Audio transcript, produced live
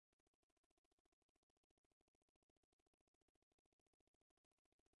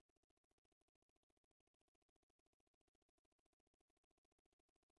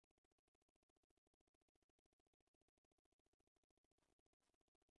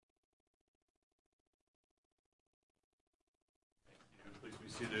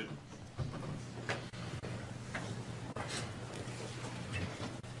Seated.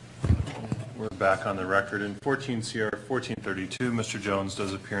 We're back on the record. In 14 CR 1432, Mr. Jones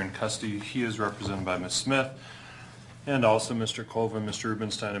does appear in custody. He is represented by Ms. Smith, and also Mr. Colvin, Mr.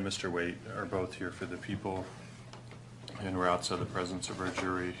 Rubenstein, and Mr. Waite are both here for the people, and we're outside the presence of our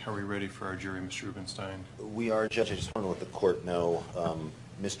jury. Are we ready for our jury, Mr. Rubenstein? We are, Judge. I just want to let the court know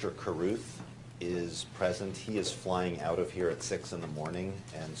Mr. Caruth is present. He is flying out of here at 6 in the morning,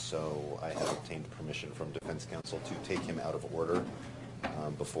 and so I have obtained permission from defense counsel to take him out of order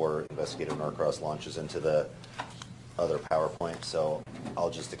before Investigator Norcross launches into the other PowerPoint. So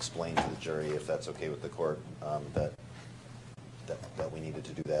I'll just explain to the jury, if that's okay with the court, that we needed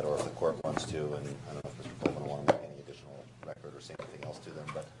to do that, or if the court wants to. And I don't know if Mr. Colvin will want to make any additional record or say anything else to them,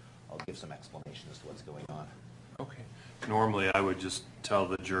 but I'll give some explanation as to what's going on. Okay. Normally, I would just tell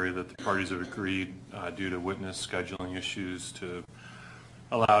the jury that the parties have agreed, due to witness scheduling issues, to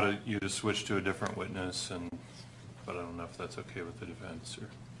allow you to switch to a different witness, but I don't know if that's okay with the defense. Or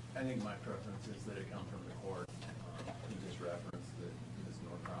I think my preference is that it come from the court. He just referenced that Ms.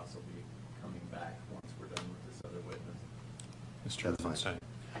 Norcross will be coming back once we're done with this other witness. Mr. Rubenstein.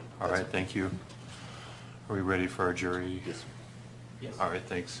 All right, thank you. Are we ready for our jury? Yes. Yes. All right,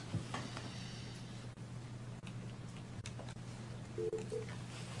 thanks.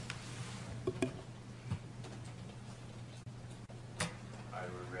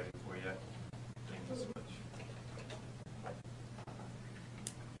 We're ready for you. Thank you so much.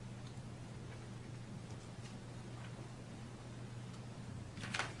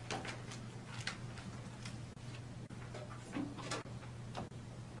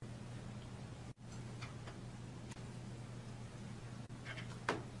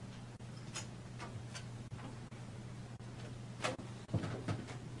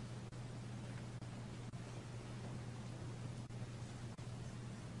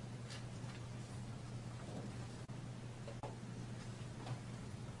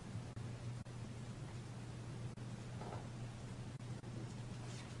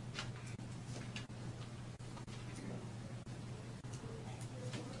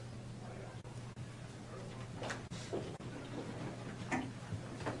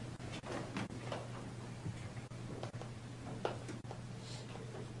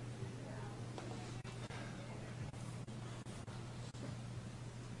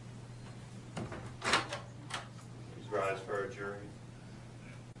 Rise for our jury.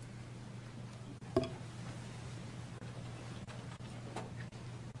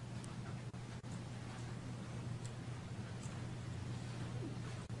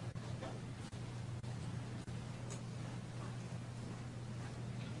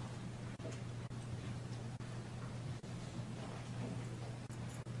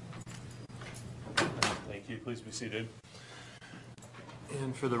 Thank you. Please be seated.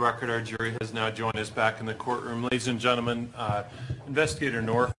 And for the record, our jury has now joined us back in the courtroom. Ladies and gentlemen, Investigator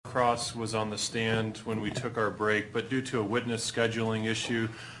Norcross was on the stand when we took our break, but due to a witness scheduling issue,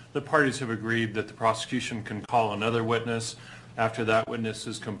 the parties have agreed that the prosecution can call another witness. After that witness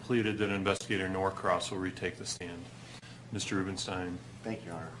is completed, then Investigator Norcross will retake the stand. Mr. Rubenstein. Thank you,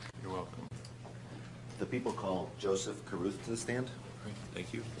 Your Honor. You're welcome. The people call Joseph Caruth to the stand. Great.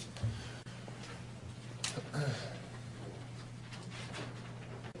 Thank you.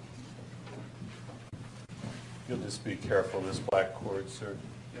 You'll just be careful, this black cord, sir.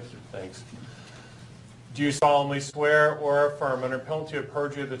 Yes, sir. Thanks. Do you solemnly swear or affirm under penalty of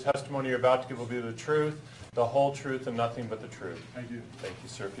perjury the testimony you're about to give will be the truth, the whole truth, and nothing but the truth? I do. Thank you,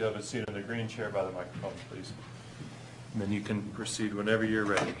 sir. If you have a seat in the green chair by the microphone, please. And then you can proceed whenever you're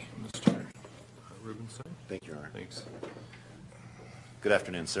ready, Mr. Rubenstein. Thank you, Your Honor. Thanks. Good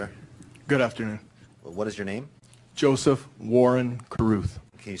afternoon, sir. Good afternoon. Well, what is your name? Joseph Warren Caruth.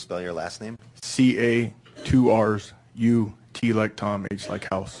 Can you spell your last name? C-A, 2 R's, U, T like Tom, H like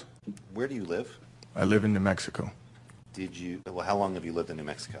house. Where do you live? I live in New Mexico. Well, how long have you lived in New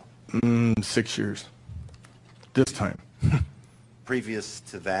Mexico? 6 years. This time. Previous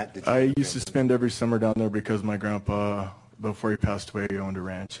to that, did you? I used to spend every summer down there because my grandpa, before he passed away, owned a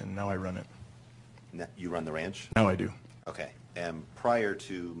ranch, and now I run it. You run the ranch? Now I do. Okay. And prior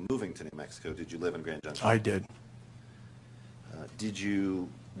to moving to New Mexico, did you live in Grand Junction? I did.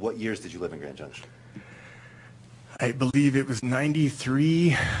 What years did you live in Grand Junction? I believe it was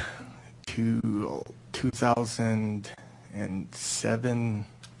 93 to 2007. Do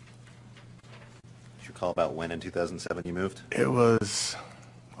you recall about when in 2007 you moved? It was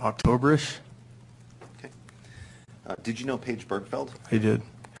October-ish. Okay. Did you know Paige Bergfeld? I did.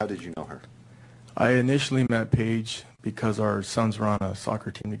 How did you know her? I initially met Paige because our sons were on a soccer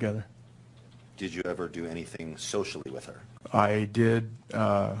team together. Did you ever do anything socially with her? I did.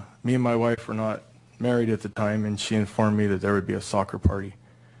 Me and my wife were not married at the time, and she informed me that there would be a soccer party.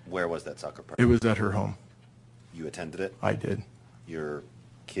 Where was that soccer party? It was at her home. You attended it? I did. Your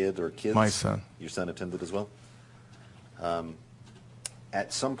kid or kids? My son. Your son attended as well?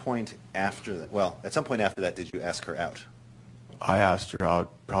 At some point after that, did you ask her out? I asked her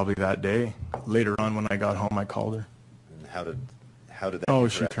out probably that day. Later on, when I got home, I called her. And how did that? Oh,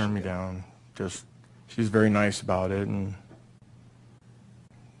 she interaction turned me go? down. Just, she's very nice about it, and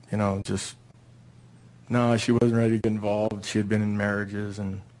no, she wasn't ready to get involved. She had been in marriages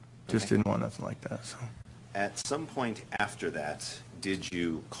and just Okay. didn't want nothing like that. So At some point after that, did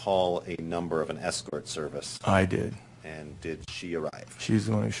you call a number of an escort service? I did. And did she arrive? She's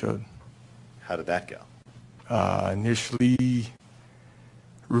the one who showed. How did that go? Initially,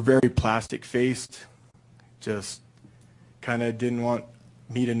 we're very plastic-faced. Just kind of didn't want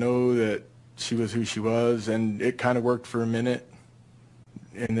me to know that she was who she was, and it kind of worked for a minute,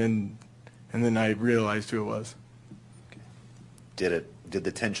 and then I realized who it was. Did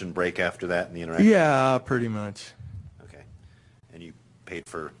the tension break after that in the interaction? Yeah, pretty much. Okay. And you paid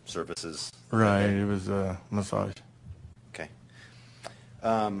for services? Right, it was a massage. Okay.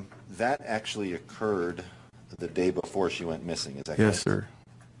 That actually occurred the day before she went missing, is that correct? Yes, sir.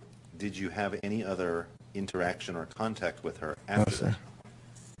 Did you have any other interaction or contact with her No, after sir. that?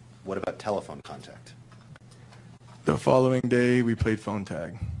 What about telephone contact? The following day, we played phone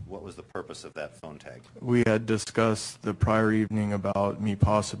tag. What was the purpose of that phone tag? We had discussed the prior evening about me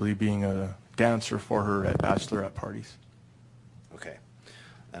possibly being a dancer for her at bachelorette parties. Okay.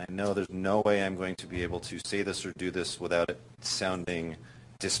 And I know there's no way I'm going to be able to say this or do this without it sounding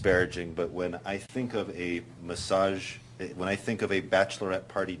disparaging, but when I think of a bachelorette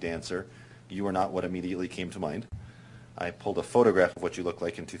party dancer, you are not what immediately came to mind. I pulled a photograph of what you look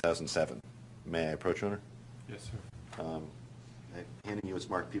like in 2007. May I approach, Your Honor? Yes, sir. I'm handing you as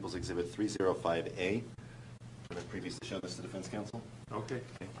marked People's Exhibit 305A. I've previously shown this to defense counsel. Okay,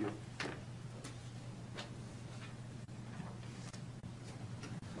 thank you.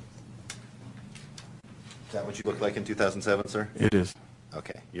 Is that what you looked like in 2007, sir? It is.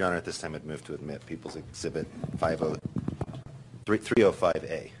 Okay. Your Honor, at this time I'd move to admit People's Exhibit 305A.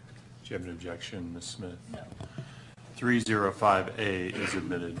 Do you have an objection, Ms. Smith? No. 305A is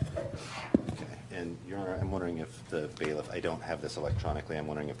admitted. Okay. And Your Honor, I'm wondering if the bailiff, I don't have this electronically, I'm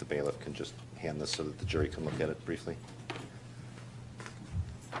wondering if the bailiff can just hand this so that the jury can look at it briefly.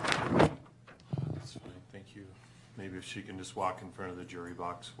 That's fine, thank you. Maybe if she can just walk in front of the jury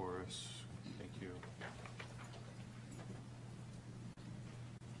box for us. Thank you.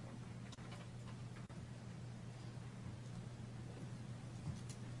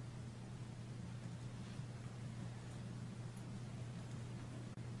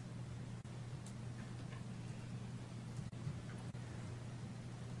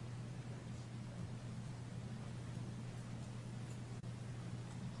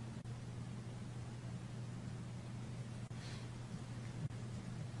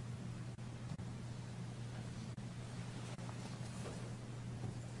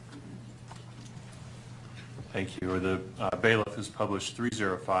 Thank you. Or the bailiff has published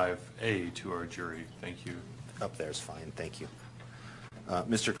 305A to our jury. Thank you. Up there is fine, thank you.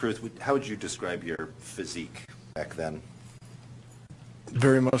 Mr. Carruth, how would you describe your physique back then?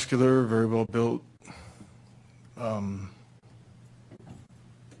 Very muscular, very well built. I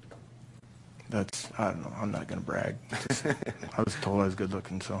don't know, I'm not going to brag. I was told I was good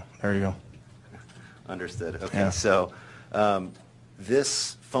looking, so there you go. Understood. Okay, Yeah. so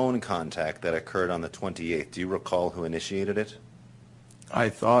this phone contact that occurred on the 28th, do you recall who initiated it? I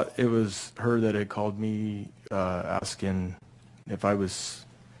thought it was her that had called me asking if I was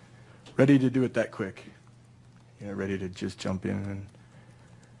ready to do it that quick, ready to just jump in. And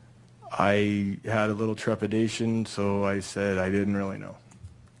I had a little trepidation, so I said I didn't really know.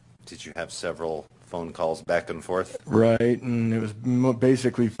 Did you have several phone calls back and forth? Right, and it was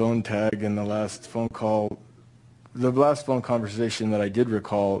basically phone tag, and the last phone conversation that I did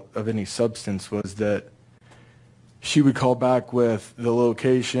recall of any substance was that she would call back with the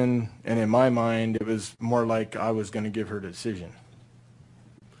location, and in my mind, it was more like I was going to give her a decision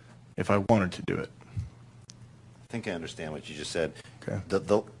if I wanted to do it. I think I understand what you just said. Okay.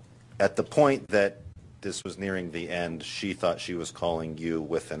 At the point that this was nearing the end, she thought she was calling you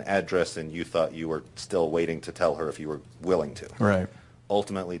with an address, and you thought you were still waiting to tell her if you were willing to. Right.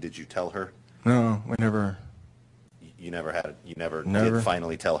 Ultimately, did you tell her? No, we never. You never had it. You never Never. did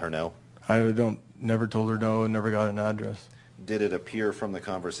finally tell her no? Never told her no, and never got an address. Did it appear from the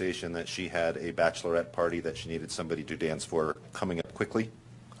conversation that she had a bachelorette party that she needed somebody to dance for coming up quickly?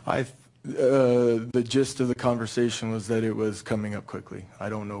 The gist of the conversation was that it was coming up quickly. I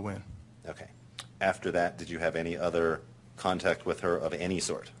don't know when. Okay. After that, did you have any other contact with her of any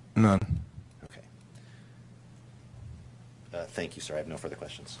sort? None. Okay. Thank you, sir. I have no further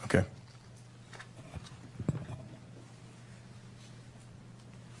questions. Okay.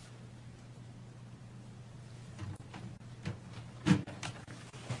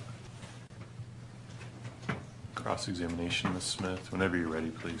 Cross-examination, Ms. Smith. Whenever you're ready,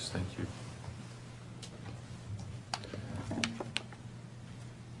 please. Thank you.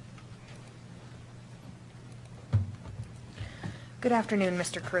 Good afternoon,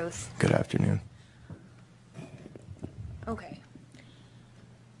 Mr. Cruz. Good afternoon. Okay.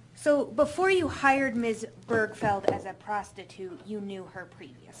 So before you hired Ms. Bergfeld as a prostitute, you knew her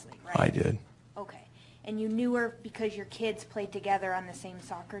previously, right? I did. Okay. And you knew her because your kids played together on the same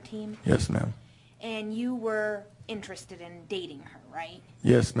soccer team? Yes, ma'am. And you were interested in dating her, right?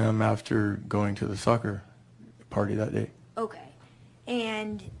 Yes, ma'am, after going to the soccer party that day. Okay.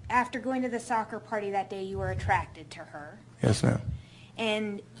 And after going to the soccer party that day, you were attracted to her. Yes, ma'am.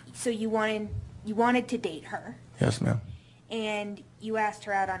 And so you wanted to date her. Yes, ma'am. And you asked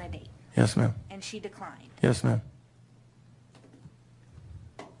her out on a date. Yes, ma'am. And she declined. Yes, ma'am.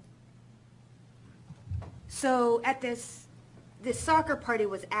 So at this soccer party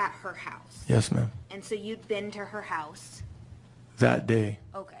was at her house. Yes, ma'am. And so you'd been to her house. That day.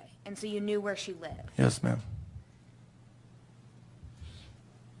 Okay. And so you knew where she lived. Yes, ma'am.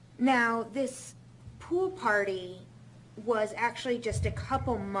 Now, this pool party was actually just a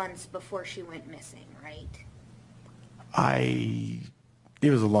couple months before she went missing, right? It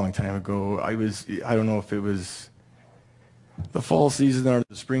was a long time ago. I don't know if it was the fall season or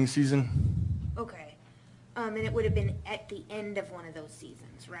the spring season. Okay. And it would have been at the end of one of those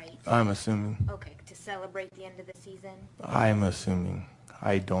seasons, right? I'm assuming. Okay, to celebrate the end of the season? I'm assuming.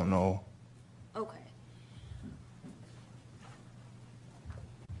 I don't know. Okay.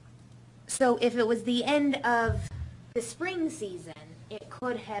 So if it was the end of the spring season, it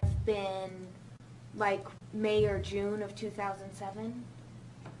could have been like May or June of 2007?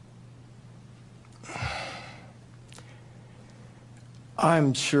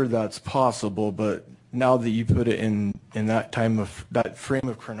 I'm sure that's possible, but now that you put it in that frame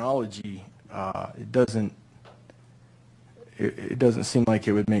of chronology, it doesn't seem like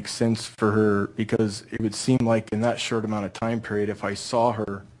it would make sense for her, because it would seem like in that short amount of time period, if I saw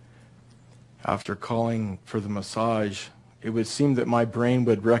her after calling for the massage, it would seem that my brain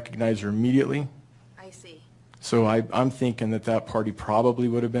would recognize her immediately. I see. So I'm thinking that party probably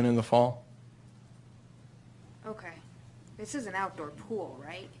would have been in the fall. Okay. This is an outdoor pool,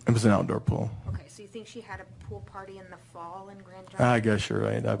 right? It was an outdoor pool. Okay, so you think she had a pool party in the fall in Grand Junction? I guess you're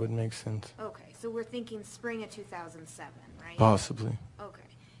right. That would make sense. Okay, so we're thinking spring of 2007, right? Possibly. Okay.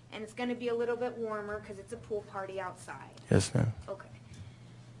 And it's going to be a little bit warmer because it's a pool party outside. Yes, ma'am. Okay.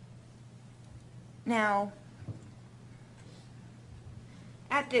 Now,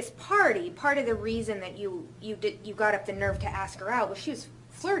 at this party, part of the reason that you got up the nerve to ask her out was she was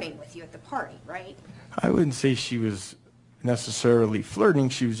flirting with you at the party, right? I wouldn't say she was necessarily flirting.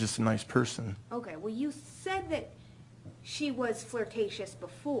 She was just a nice person. Okay, well, you said that she was flirtatious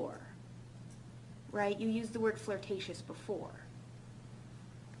before, right? You used the word flirtatious before.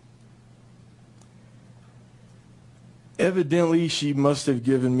 Evidently, she must have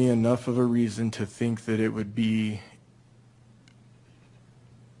given me enough of a reason to think that it would be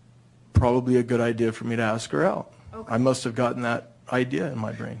probably a good idea for me to ask her out. Okay. I must have gotten that idea in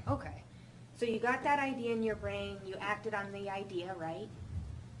my brain. Okay. So you got that idea in your brain, you acted on the idea, right?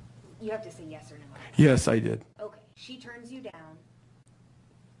 You have to say yes or no. Yes, I did. Okay. She turns you down,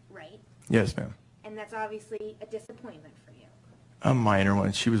 right? Yes, ma'am. And that's obviously a disappointment for you. A minor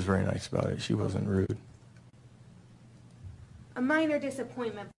one. She was very nice about it. She wasn't rude. A minor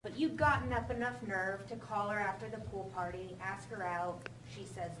disappointment, but you'd gotten up enough nerve to call her after the pool party, ask her out. She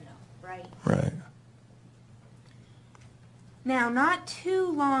says no, right? Right. Now, not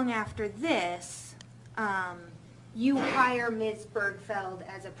too long after this, you hire Ms. Bergfeld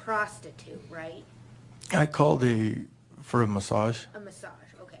as a prostitute, right? I called for a massage. A massage,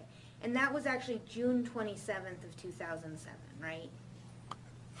 okay. And that was actually June 27th of 2007, right?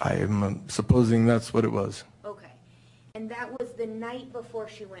 I am supposing that's what it was. Okay. And that was the night before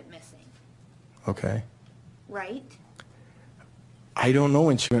she went missing, Okay. right? I don't know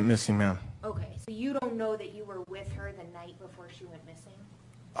when she went missing, ma'am. Okay, so you don't know that you were with her the night before she went missing?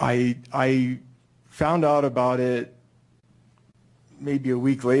 I found out about it maybe a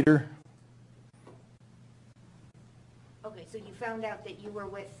week later. Okay, so you found out that you were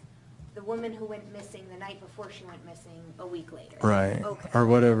with the woman who went missing the night before she went missing a week later. Right. Okay. Or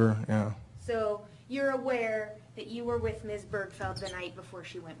whatever, yeah. So you're aware that you were with Ms. Bergfeld the night before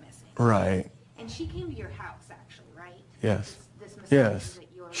she went missing? Right. And she came to your house, actually, right? Yes. This massage Yes. is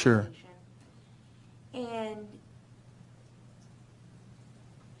at your Sure. location. And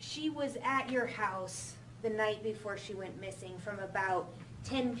she was at your house the night before she went missing from about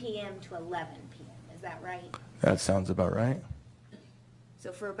 10 p.m. to 11 p.m. Is that right? That sounds about right.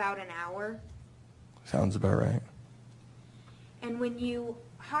 So for about an hour? Sounds about right. And when you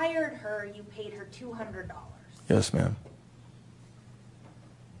hired her, you paid her $200. Yes, ma'am.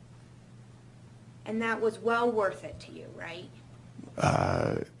 And that was well worth it to you, right?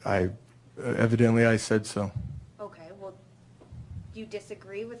 Evidently I said so. Okay, well, do you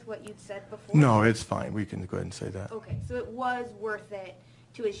disagree with what you'd said before? No, it's fine. We can go ahead and say that. Okay, so it was worth it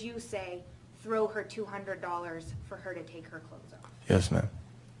to, as you say, throw her $200 for her to take her clothes off. Yes, ma'am.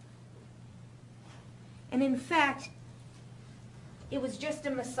 And in fact, it was just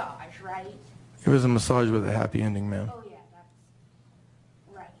a massage, right? It was a massage with a happy ending, ma'am. Oh, yeah,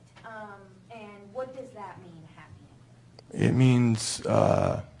 that's right. And what does that mean, happy ending? It means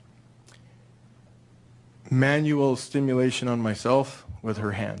manual stimulation on myself with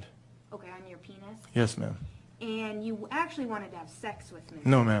her hand. Okay, on your penis? Yes, ma'am. And you actually wanted to have sex with me?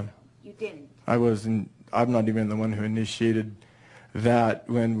 No, ma'am. You didn't? I'm not even the one who initiated that.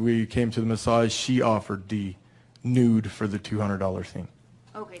 When we came to the massage, she offered the nude for the $200 thing.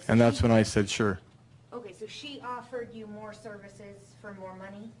 Okay. So And that's when I said sure. Okay, so she offered you more services for more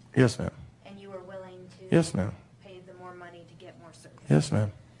money, Yes, ma'am. and you were willing to Yes, ma'am. pay the more money to get more services. Yes,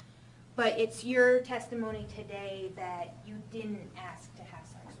 ma'am. But it's your testimony today that you didn't ask to have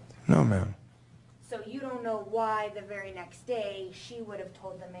sex with her. No, ma'am. So you don't know why the very next day she would have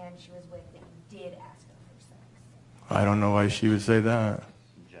told the man she was with that you did ask her for sex. I don't know why she would say that.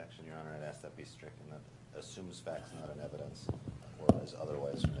 Objection, Your Honor. I'd ask that be stricken. That assumes facts, not an evidence, or as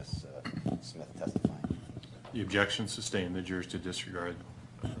otherwise Ms. Smith testifying. The objection sustained. The jurors to disregard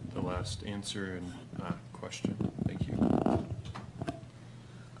the last answer and question. Thank you.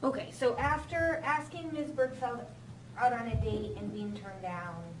 Okay, so after asking Ms. Bergfeld out on a date and being turned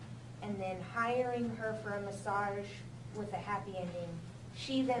down, and then hiring her for a massage with a happy ending,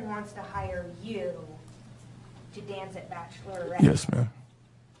 she then wants to hire you to dance at Bachelorette. Yes, ma'am.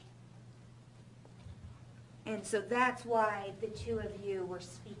 And so that's why the two of you were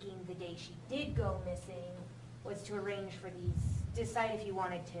speaking the day she did go missing, was to arrange for these, decide if you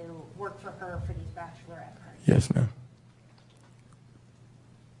wanted to work for her for these Bachelorette parties. Yes, ma'am.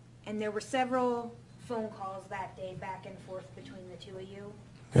 And there were several phone calls that day back and forth between the two of you.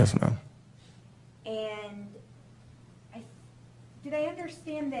 Yes, ma'am. And did I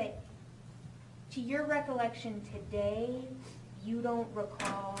understand that, to your recollection today, you don't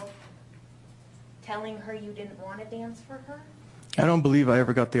recall telling her you didn't want to dance for her? I don't believe I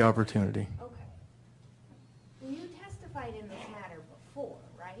ever got the opportunity. Okay. Well, you testified in this matter before,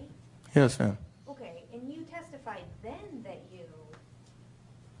 right? Yes, ma'am. Okay, and you testified then that you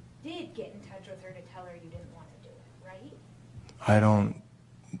did get in touch with her to tell her you didn't want to do it, right?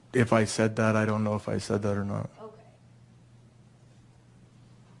 If I said that, I don't know if I said that or not. Okay.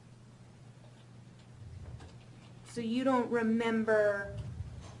 So you don't remember,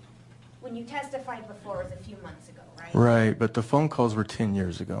 when you testified before, it was a few months ago, right? Right, but the phone calls were 10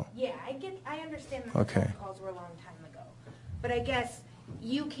 years ago. Yeah, I understand that the Okay. phone calls were a long time ago. But I guess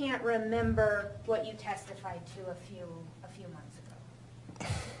you can't remember what you testified to a few months ago.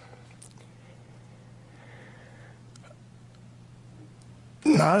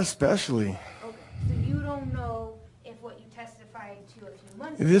 Not especially. Okay, so you don't know if what you testified to a few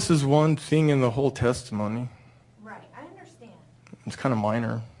months ago. This is one thing in the whole testimony. Right, I understand. It's kind of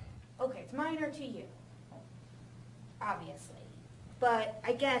minor. Okay, it's minor to you, obviously. But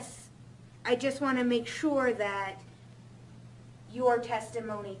I guess I just want to make sure that your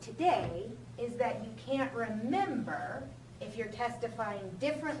testimony today is that you can't remember if you're testifying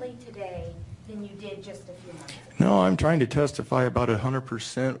differently today than you did just a few months ago. No, I'm trying to testify about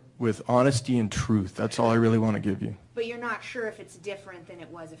 100% with honesty and truth. That's all I really want to give you. But you're not sure if it's different than it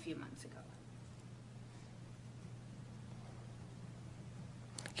was a few months ago.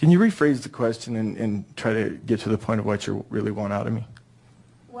 Can you rephrase the question and try to get to the point of what you really want out of me?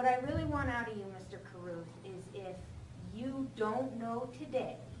 What I really want out of you, Mr. Carruth, is if you don't know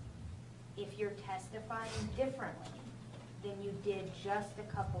today if you're testifying differently than you did just a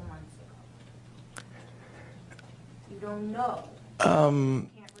couple months ago. You don't know. You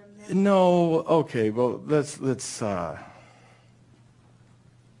can't remember. No, okay, well, let's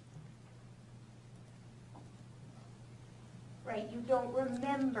Right, you don't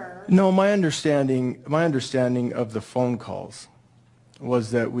remember. No, my understanding of the phone calls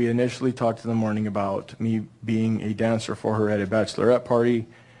was that we initially talked in the morning about me being a dancer for her at a bachelorette party,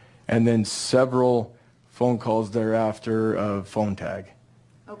 and then several phone calls thereafter of phone tag.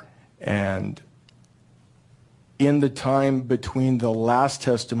 Okay. And in the time between the last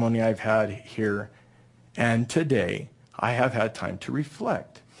testimony I've had here and today, I have had time to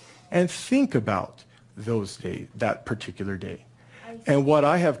reflect and think about those days, that particular day. And what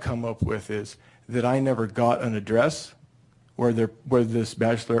I have come up with is that I never got an address where this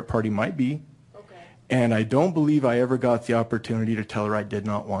bachelorette party might be. Okay. And I don't believe I ever got the opportunity to tell her I did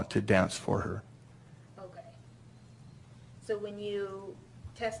not want to dance for her. Okay. So when you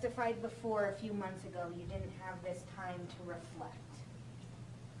testified before a few months ago, you didn't have this time to reflect.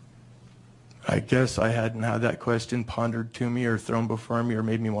 I guess I hadn't had that question pondered to me or thrown before me or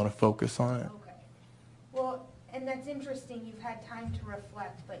made me want to focus on it. Okay. Well, and that's interesting. You've had time to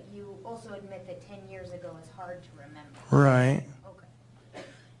reflect, but you also admit that 10 years ago is hard to remember. Right. Okay.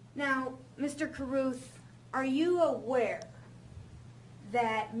 Now, Mr. Caruth, are you aware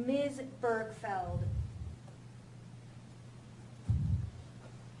that Ms. Bergfeld,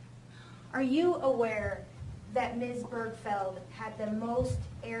 had the most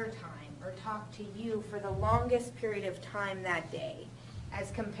airtime or talked to you for the longest period of time that day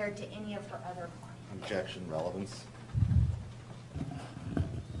as compared to any of her other clients? Objection, relevance.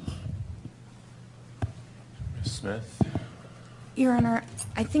 Ms. Smith? Your Honor,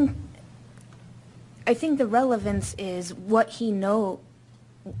 I think the relevance is what he knows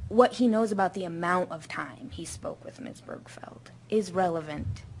about the amount of time he spoke with Ms. Bergfeld is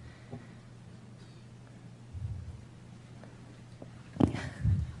relevant.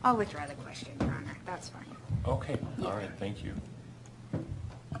 I'll withdraw the question, Your Honor. That's fine. Okay, all right, thank you.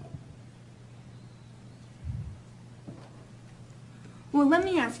 Well, let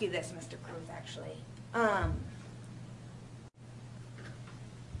me ask you this, Mr. Cruz, actually. I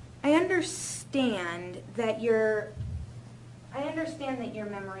understand that your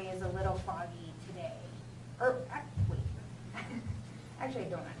memory is a little foggy today. Wait. Actually, I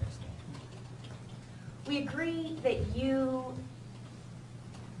don't understand. We agree that you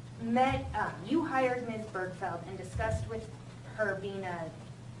hired Ms. Bergfeld and discussed with her being a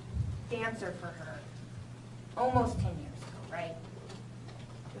dancer for her almost 10 years ago, right?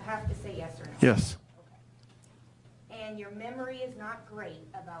 You have to say yes or no. Yes. Okay. And your memory is not great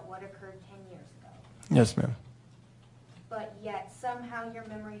about what occurred 10 years ago. Yes, ma'am. But yet somehow your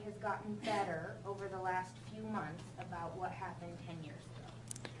memory has gotten better over the last few months about what happened 10 years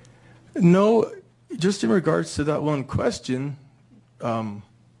ago. No, just in regards to that one question,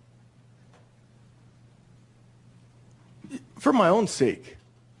 for my own sake,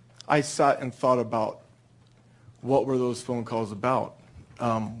 I sat and thought about what were those phone calls about.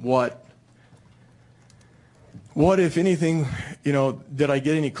 What if anything, did I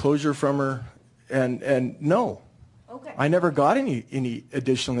get any closure from her? And no. Okay. I never got any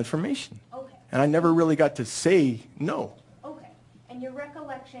additional information. Okay. And I never really got to say no. Okay. And your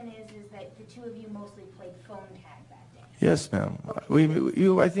recollection is that the two of you mostly played phone tag that day? Yes, ma'am.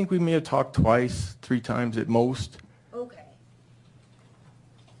 I think we may have talked twice, 3 times at most. Okay.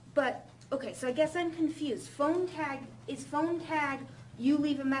 But, okay, so I guess I'm confused. Is phone tag, you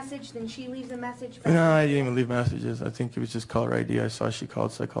leave a message, then she leaves a message back? No, I didn't even leave messages. I think it was just caller ID. I saw she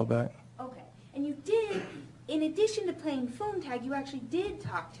called, so I called back. Okay. And you did, in addition to playing phone tag, you actually did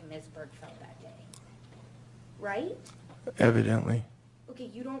talk to Ms. Bergfeld that day, right? Evidently. Okay,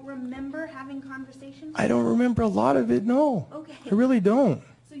 you don't remember having conversations? I don't remember a lot of it, no. Okay. I really don't.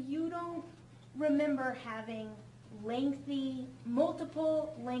 So you don't remember having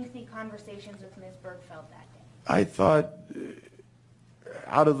multiple lengthy conversations with Ms. Bergfeld that day? I thought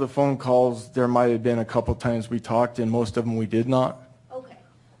out of the phone calls, there might have been a couple times we talked, and most of them we did not. Okay.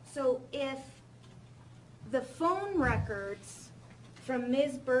 So if the phone records from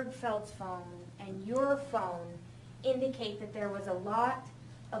Ms. Bergfeld's phone and your phone indicate that there was a lot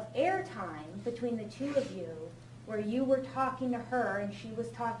of airtime between the two of you where you were talking to her and she was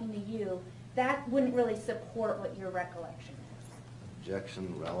talking to you, that wouldn't really support what your recollection is.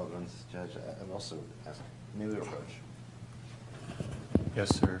 Objection, relevance, Judge. I'm also asking, may we approach?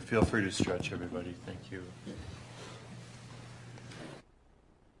 Yes, sir. Feel free to stretch, everybody. Thank you.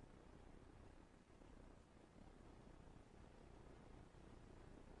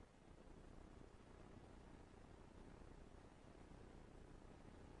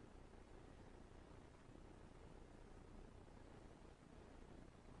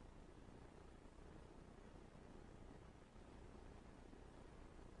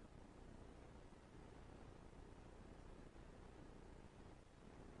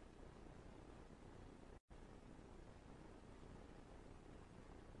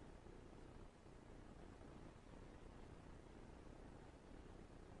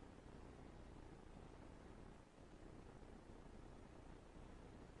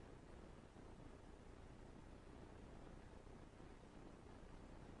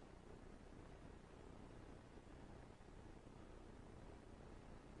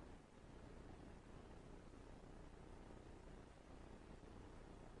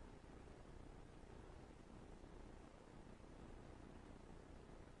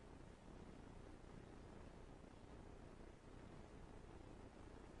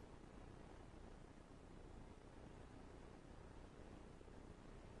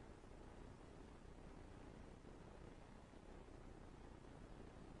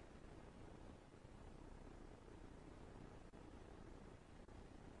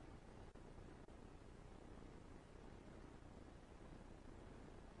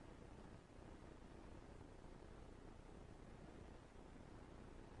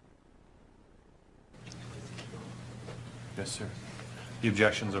 Yes, sir. The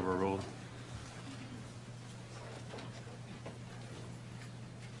objection's overruled.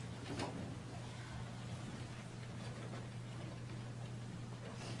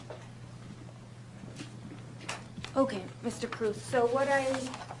 Okay, Mr. Cruz, so what I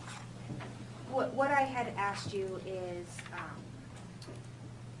had asked you is,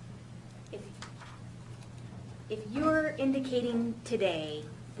 if you're indicating today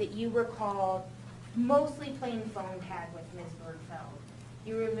that you recall mostly playing phone tag with Ms. Bergfeld,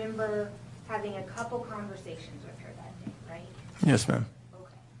 you remember having a couple conversations with her that day, right? Yes, ma'am.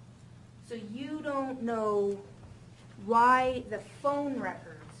 Okay. So you don't know why the phone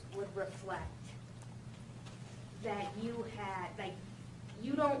records would reflect that you had, like,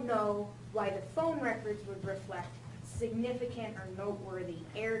 you don't know why the phone records would reflect significant or noteworthy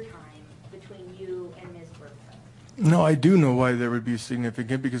airtime between you and Ms. Bergfeld. No, I do know why there would be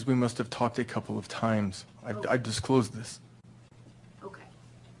significant, because we must have talked a couple of times. I've disclosed this. Okay.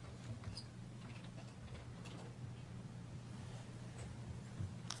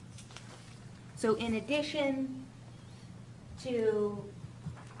 So in addition to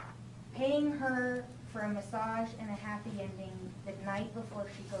paying her for a massage and a happy ending the night before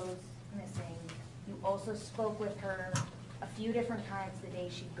she goes missing, you also spoke with her a few different times the day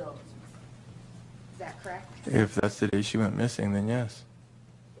she goes missing. Is that correct? If that's the day she went missing, then yes.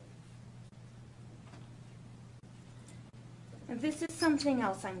 And this is something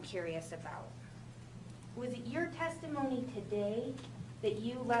else I'm curious about. Was it your testimony today that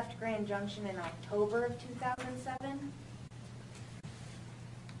you left Grand Junction in October of 2007?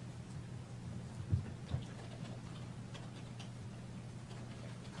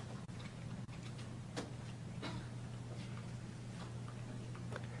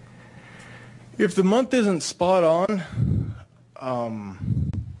 If the month isn't spot on,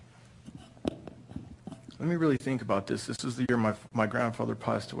 let me really think about this. This is the year my grandfather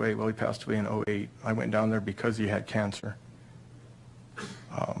passed away. Well, he passed away in '08. I went down there because he had cancer.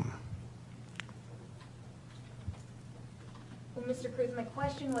 Well, Mr. Cruz, my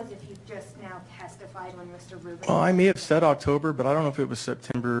question was if you just now testified when Mr. Rubin... Well, I may have said October, but I don't know if it was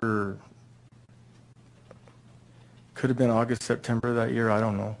September or could have been August, September that year. I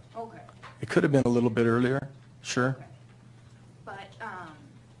don't know. Okay. It could have been a little bit earlier, sure. Okay.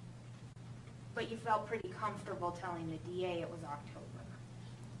 But you felt pretty comfortable telling the DA it was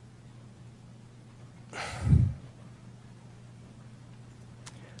October.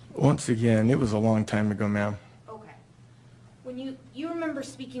 Once again, it was a long time ago, ma'am. Okay. When you remember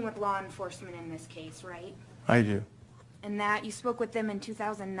speaking with law enforcement in this case, right? I do. And that you spoke with them in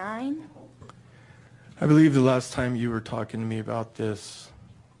 2009? I believe the last time you were talking to me about this,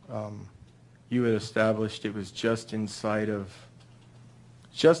 you had established it was just inside of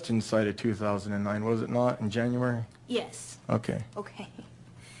 2009, was it not, in January? Yes. Okay. Okay.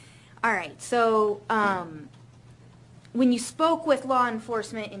 All right. So when you spoke with law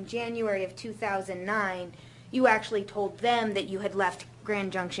enforcement in January of 2009, you actually told them that you had left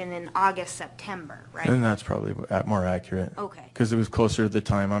Grand Junction in August, September, right? And that's probably more accurate. Okay. Because it was closer to the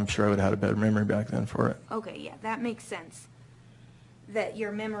time. I'm sure I would have had a better memory back then for it. Okay, yeah, that makes sense. That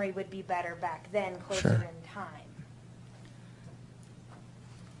your memory would be better back then, closer Sure. in time.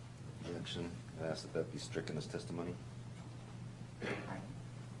 Objection. I ask that that be stricken as testimony.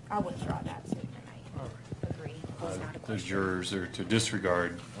 I'll withdraw that statement. I agree. It's not a The question. jurors are to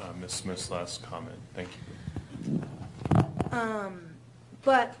disregard Ms. Smith's last comment. Thank you.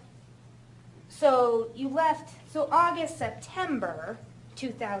 But, so you left, so August, September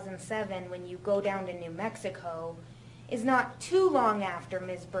 2007, when you go down to New Mexico, is not too long after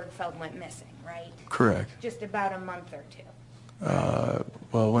Ms. Bergfeld went missing, right? Correct. Just about a month or two.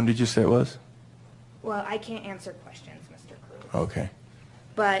 Well, when did you say it was? Well, I can't answer questions, Mr. Cruz. Okay.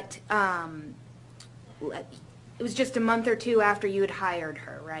 But it was just a month or two after you had hired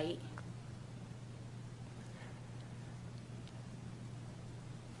her, right?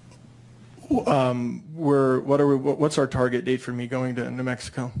 What's our target date for me going to New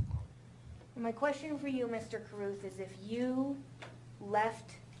Mexico? My question for you, Mr. Caruth, is if you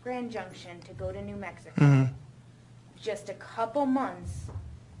left Grand Junction to go to New Mexico just a couple months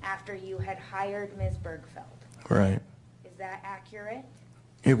after you had hired Ms. Bergfeld, Right. is that accurate?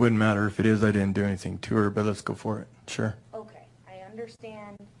 It wouldn't matter if it is. I didn't do anything to her, but let's go for it. Sure. Okay, I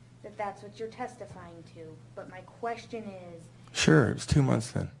understand that that's what you're testifying to, but my question is, Sure. It was 2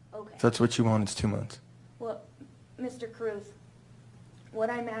 months then. okay, If that's what you want, it's 2 months. well, Mr. Caruth, what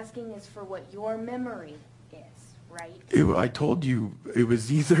I'm asking is for what your memory is, right? I told you it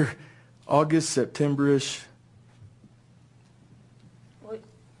was either August, September-ish. Well,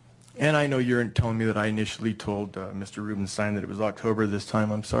 And I know you're telling me that I initially told Mr. Rubenstein that it was October this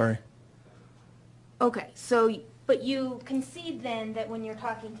time. I'm sorry. Okay, so, but you concede then that when you're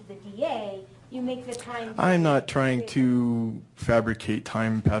talking to the DA, you make the time. I'm not trying to fabricate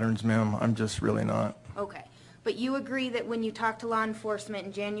time patterns, ma'am. I'm just really not. Okay, but you agree that when you talked to law enforcement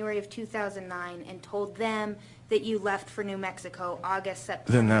in January of 2009 and told them that you left for New Mexico August,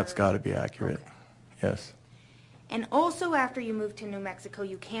 September. Then that's got to be accurate. Okay. Yes. And also after you moved to New Mexico,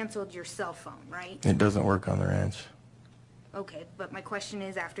 you canceled your cell phone, right? It doesn't work on the ranch. Okay, but my question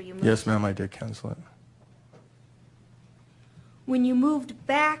is after you moved. Yes, ma'am, I did cancel it. When you moved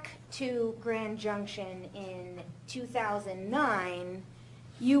back to Grand Junction in 2009,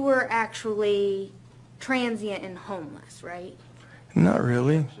 you were actually transient and homeless, right? Not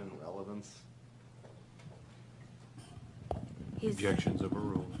really. Objection, relevance. Objections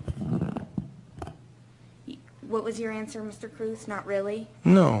overruled. What was your answer, Mr. Cruz? Not really?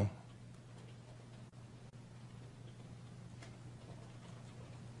 No.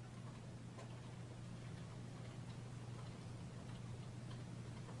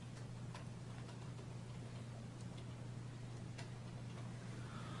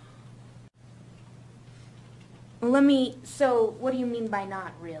 Well, so what do you mean by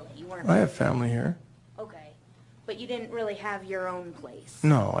not really? You weren't. I have family here. Okay, but you didn't really have your own place.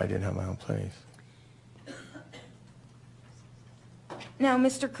 No, I didn't have my own place. Now,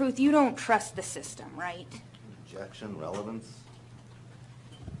 Mr. Cruz, you don't trust the system, right? Objection, relevance.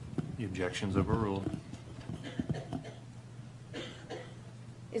 The objection's overruled.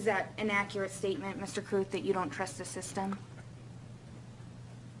 Is that an accurate statement, Mr. Cruz, that you don't trust the system?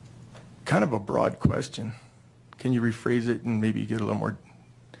 Kind of a broad question. Can you rephrase it and maybe get a little more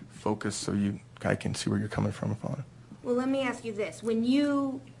focused so I can see where you're coming from upon it? Well, let me ask you this. When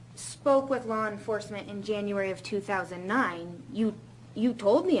you spoke with law enforcement in January of 2009, you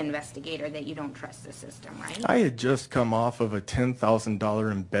told the investigator that you don't trust the system, right? I had just come off of a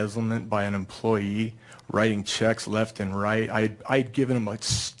 $10,000 embezzlement by an employee, writing checks left and right. I'd given them a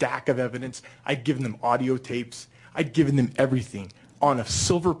stack of evidence. I'd given them audio tapes. I'd given them everything on a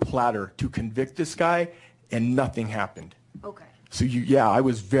silver platter to convict this guy, and nothing happened. Okay. So yeah, I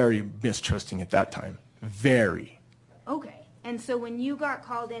was very mistrusting at that time. Very. Okay. And so when you got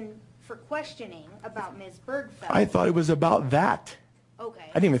called in for questioning about Ms. Bergfeld. I thought it was about that.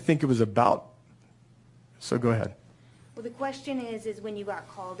 Okay. I didn't even think it was about. So go ahead. Well, the question is when you got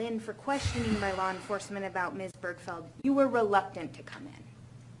called in for questioning by law enforcement about Ms. Bergfeld, you were reluctant to come in.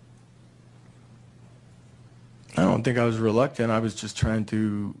 I don't think I was reluctant. I was just trying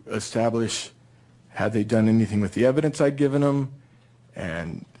to establish, had they done anything with the evidence I'd given them,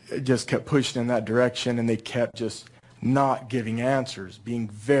 and it just kept pushing in that direction, and they kept just not giving answers, being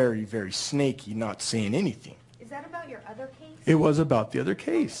very, very snaky, not saying anything. Is that about your other case? It was about the other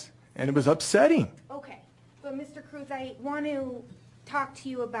case, and it was upsetting. Okay. But Mr. Cruz, I want to talk to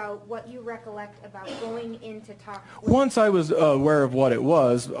you about what you recollect about going in to talk with. Once I was aware of what it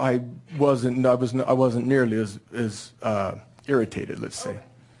was, I wasn't nearly as irritated, let's say. Okay.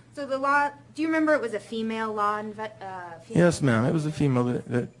 So the law, do you remember it was a female law? Yes, ma'am. It was a female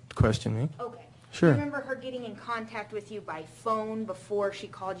that questioned me. Okay. Sure. Do you remember her getting in contact with you by phone before she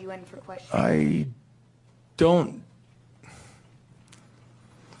called you in for questioning?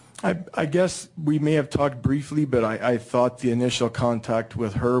 I guess we may have talked briefly, but I thought the initial contact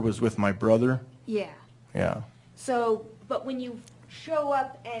with her was with my brother. Yeah. Yeah. So, but when you show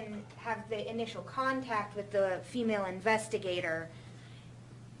up and have the initial contact with the female investigator,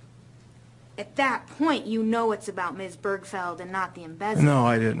 at that point you know it's about Ms. Bergfeld and not the embezzlement. No,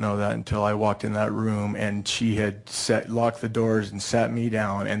 I didn't know that until I walked in that room and she had locked the doors and sat me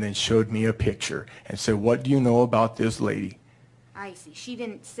down and then showed me a picture and said, "What do you know about this lady?" I see. She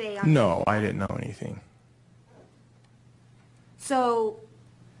didn't say. No, I didn't know anything. So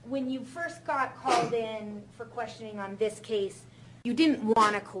when you first got called in for questioning on this case, you didn't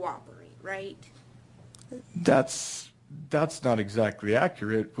want to cooperate, right? That's not exactly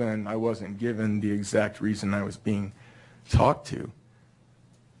accurate when I wasn't given the exact reason I was being talked to.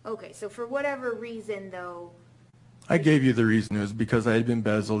 Okay, so for whatever reason, though. I gave you the reason. It was because I had been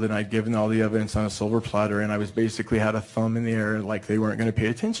embezzled and I'd given all the evidence on a silver platter and I was basically had a thumb in the air like they weren't going to pay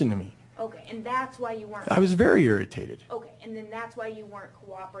attention to me. Okay, and that's why you weren't. I was very irritated. Okay, and then that's why you weren't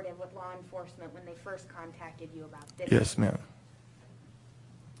cooperative with law enforcement when they first contacted you about this. Yes, ma'am.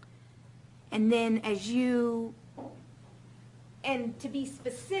 And then and to be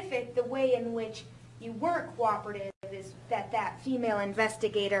specific, the way in which you weren't cooperative is that female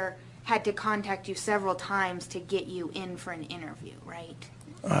investigator had to contact you several times to get you in for an interview, right?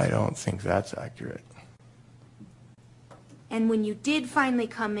 I don't think that's accurate. And when you did finally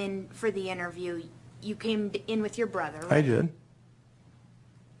come in for the interview, you came in with your brother, right? I did.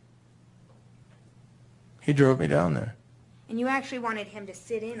 He drove me down there. And you actually wanted him to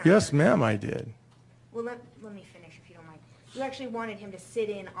sit in on Yes, your- ma'am, I did. Well, let me finish if you don't mind. You actually wanted him to sit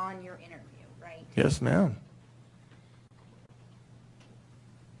in on your interview, right? Yes, ma'am.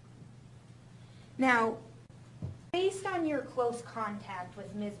 Now, based on your close contact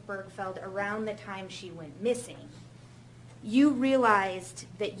with Ms. Bergfeld around the time she went missing, you realized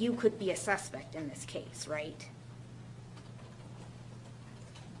that you could be a suspect in this case, right?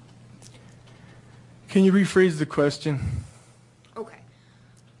 Can you rephrase the question? Okay.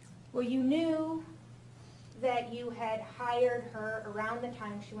 Well, you knew that you had hired her around the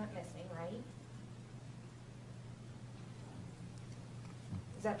time she went missing, right?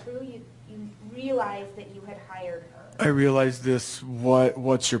 Is that true? You realized that you had hired her. I realized this.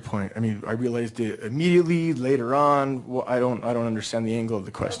 What's your point? I mean, I realized it immediately, later on. I don't understand the angle of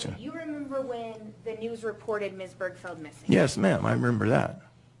the question. Okay, you remember when the news reported Ms. Bergfeld missing? Yes, ma'am, I remember that.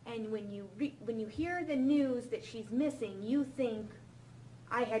 And when you hear the news that she's missing, you think,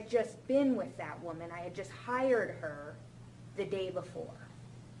 I had just been with that woman. I had just hired her the day before,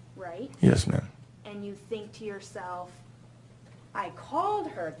 right? Yes, ma'am. And you think to yourself, I called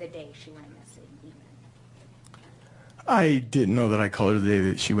her the day she went missing even. I didn't know that I called her the day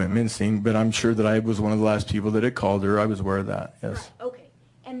that she went missing, but I'm sure that I was one of the last people that had called her. I was aware of that, yes. Right, okay.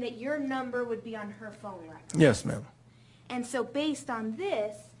 And that your number would be on her phone record. Yes, ma'am. And so based on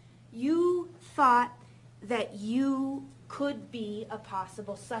this, you thought that you could be a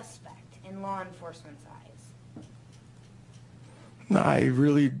possible suspect in law enforcement's eyes. I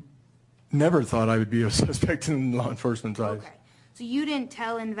really never thought I would be a suspect in law enforcement's eyes. Okay. So you didn't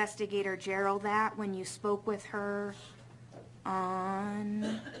tell Investigator Gerald that when you spoke with her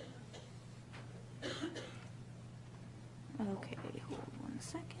on... Okay, hold 1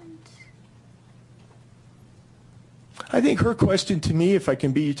 second. I think her question to me, if I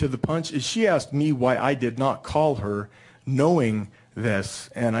can beat you to the punch, is she asked me why I did not call her knowing this.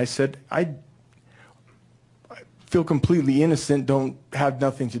 And I said, I feel completely innocent, don't have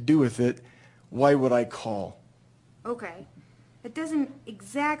nothing to do with it. Why would I call? Okay. That doesn't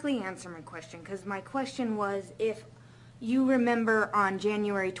exactly answer my question, because my question was if you remember on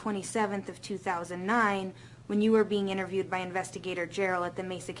January 27th of 2009, when you were being interviewed by Investigator Gerald at the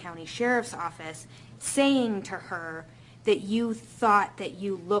Mesa County Sheriff's Office, saying to her that you thought that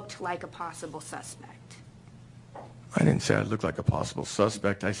you looked like a possible suspect. I didn't say I looked like a possible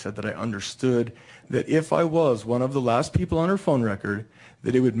suspect. I said that I understood that if I was one of the last people on her phone record,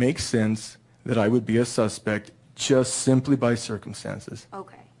 that it would make sense that I would be a suspect just simply by circumstances.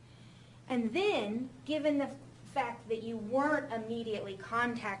 Okay. And then, given the fact that you weren't immediately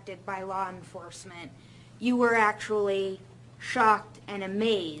contacted by law enforcement, you were actually shocked and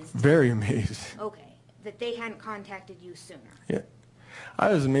amazed. Very amazed. Okay. That they hadn't contacted you sooner. Yeah. I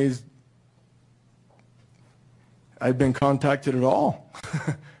was amazed I'd been contacted at all.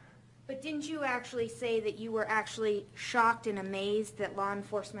 But didn't you actually say that you were actually shocked and amazed that law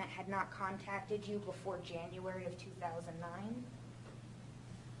enforcement had not contacted you before January of 2009?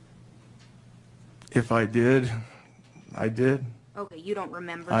 If I did, I did. Okay, you don't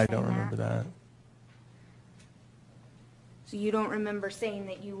remember I saying don't remember that. So you don't remember saying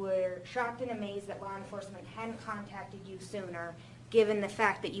that you were shocked and amazed that law enforcement hadn't contacted you sooner, given the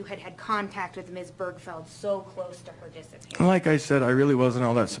fact that you had had contact with Ms. Bergfeld so close to her disappearance? Like I said, I really wasn't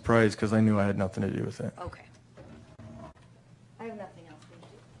all that surprised because I knew I had nothing to do with it. Okay. I have nothing else. Thank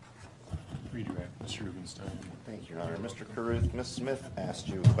you. Redirect, Mr. Rubenstein. Thank you, Your Honor. Mr. Carruth, Ms. Smith asked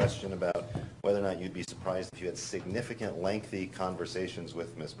you a question about whether or not you'd be surprised if you had significant, lengthy conversations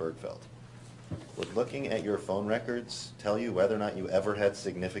with Ms. Bergfeld. Would looking at your phone records tell you whether or not you ever had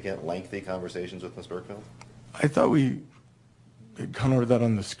significant, lengthy conversations with Ms. Bergfeld? I thought we had gone over that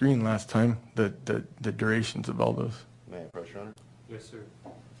on the screen last time, the durations of all those. May I approach, Your Honor? Yes, sir.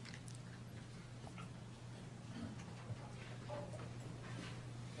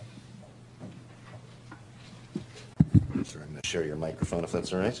 Sir, I'm going to share your microphone if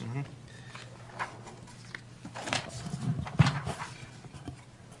that's all right. Mm-hmm.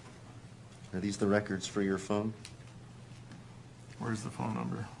 Are these the records for your phone? Where's the phone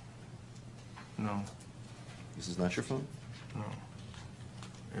number? No, This is not your phone? no.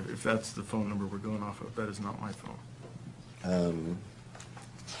 If that's the phone number we're going off of, that is not my phone.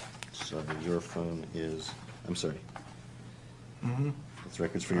 So your phone is, I'm sorry, Mm-hmm. it's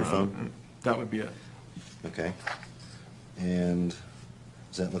records for your phone? That would be it. Okay. And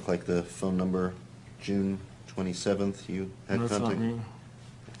does that look like the phone number, June 27th, you had That's not contact? me.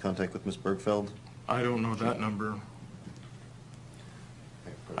 Contact with Ms. Bergfeld? I don't know that number.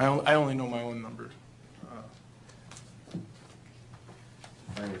 I only know my own number.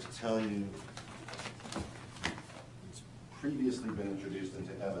 I need to tell you, it's previously been introduced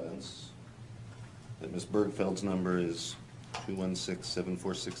into evidence that Ms. Bergfeld's number is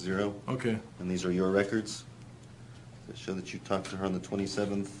 216-7460. Okay. And these are your records that show that you talked to her on the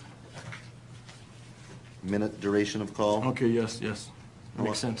 27th. Minute duration of call. Okay, yes.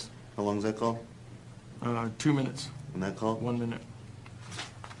 Makes sense. How long is that call? 2 minutes. And that call? 1 minute.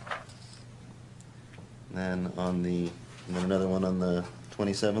 Then and then another one on the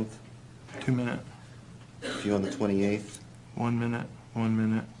 27th. 2 minute. A few on the 28th. 1 minute. 1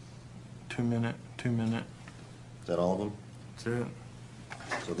 minute. 2 minute. 2 minute. Is that all of them? That's it.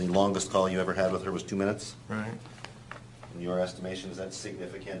 So the longest call you ever had with her was 2 minutes? Right. In your estimation, is that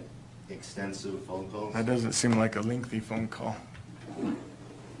significant, extensive phone calls? That doesn't seem like a lengthy phone call.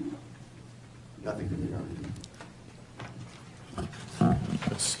 Nothing to be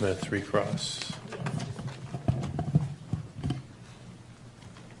Ms. Smith, recross.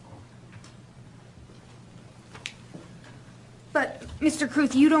 But, Mr.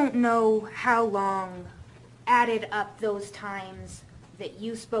 Kruth, you don't know how long added up those times that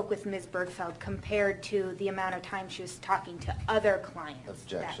you spoke with Ms. Bergfeld compared to the amount of time she was talking to other clients that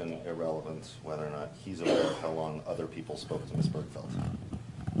Objection, day. irrelevant, whether or not he's aware of how long other people spoke to Ms. Bergfeld.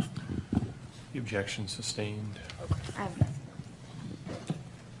 The objection sustained. I have nothing.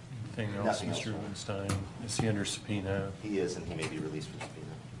 Anything else, Nothing else. Mr. Rubenstein? Is he under subpoena? He is, and he may be released from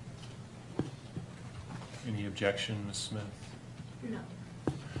subpoena. Any objection, Ms. Smith? No.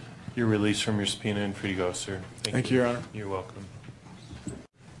 You're released from your subpoena and free to go, sir. Thank you, Your Honor. You're welcome.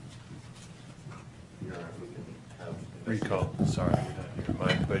 Your Honor, if we can have... Recall, sorry, your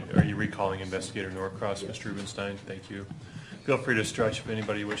mic, but are you recalling Investigator Norcross, Mr. Rubenstein? Thank you. Feel free to stretch if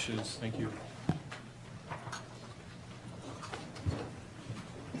anybody wishes. Thank you.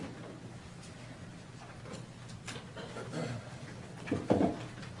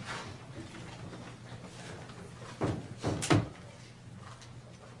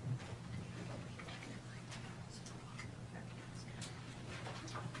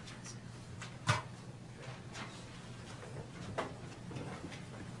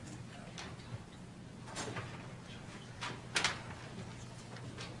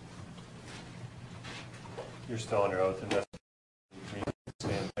 You're still under oath, Investigator.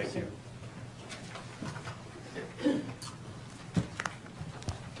 Stand. Thank you.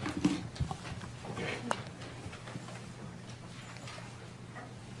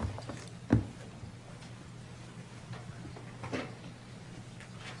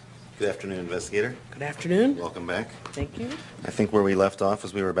 Good afternoon, Investigator. Good afternoon. Welcome back. Thank you. I think where we left off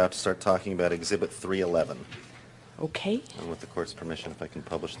is we were about to start talking about Exhibit 311. Okay. And with the court's permission, if I can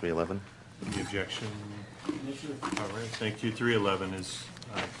publish 311. Any objection? All right, thank you. 311 is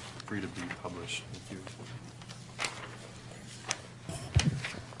free to be published. Thank you.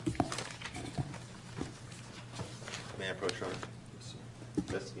 May I approach, Your Honor?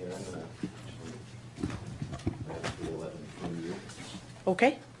 Investigator, I'm going to grab 311 from you.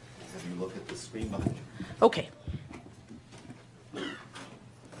 Okay. Have you look at the screen behind you. Okay.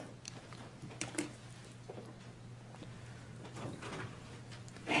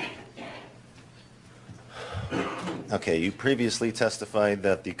 Okay, you previously testified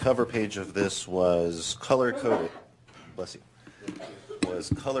that the cover page of this was color-coded, bless you, was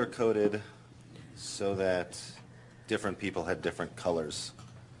color-coded so that different people had different colors.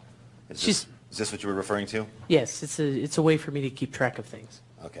 Is this what you were referring to? Yes, it's a way for me to keep track of things.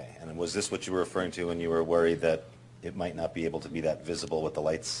 Okay, and was this what you were referring to when you were worried that it might not be able to be that visible with the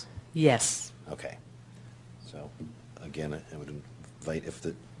lights? Yes. Okay. So, again, I would invite, if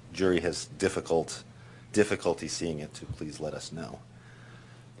the jury has difficulty seeing it, to please let us know.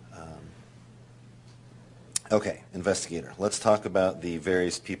 Okay, Investigator, let's talk about the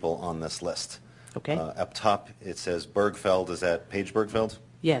various people on this list. Okay. Up top, it says Bergfeld. Is that Paige Bergfeld?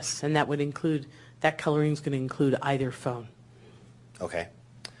 Yes, and that would include, that coloring is going to include either phone. Okay.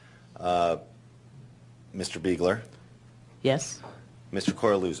 Mr. Beegler. Yes. Mr.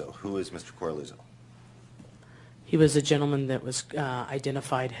 Coraluzzo. Who is Mr. Coraluzzo? He was a gentleman that was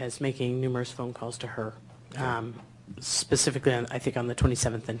identified as making numerous phone calls to her, specifically, I think, on the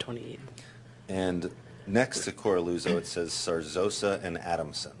 27th and 28th. And next to Coraluzzo, it says Sarzosa and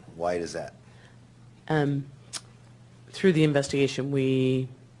Adamson. Why is that? Through the investigation, we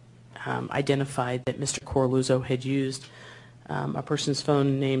identified that Mr. Coraluzzo had used a person's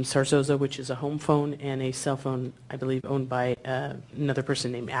phone named Sarzosa, which is a home phone, and a cell phone, I believe, owned by another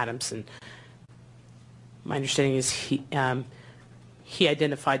person named Adamson. My understanding is he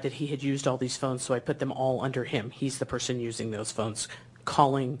identified that he had used all these phones, so I put them all under him. He's the person using those phones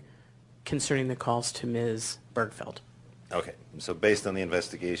calling concerning the calls to Ms. Bergfeld. Okay, so based on the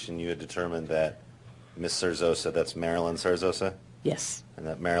investigation, you had determined that Ms. Zarzosa, that's Marilyn Zarzosa, Yes. and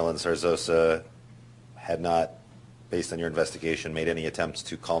that Marilyn Zarzosa had not, based on your investigation, made any attempts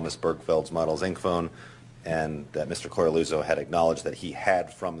to call Ms. Bergfeld's Models Inc. phone, and that Mr. Coraluzzo had acknowledged that he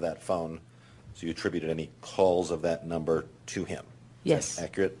had from that phone, so you attributed any calls of that number to him. Yes. Is that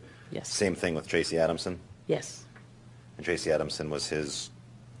accurate? Yes. Same thing with Tracy Adamson? Yes. And Tracy Adamson was his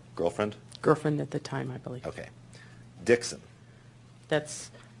girlfriend? Girlfriend at the time, I believe. Okay. Dixon. That's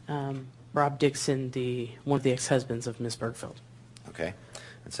Rob Dixon, one of the ex-husbands of Ms. Bergfeld. Okay.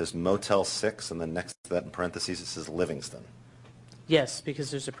 It says Motel 6, and then next to that in parentheses it says Livingston. Yes, because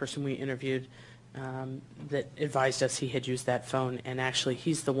there's a person we interviewed that advised us he had used that phone, and actually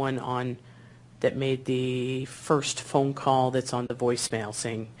he's the one that made the first phone call that's on the voicemail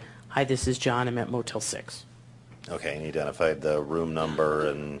saying, "Hi, this is John, I'm at Motel 6. Okay, and he identified the room number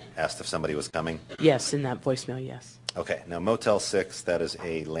and asked if somebody was coming? Yes, in that voicemail, yes. Okay, now Motel 6, that is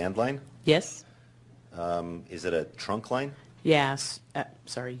a landline? Yes? Is it a trunk line? Yes.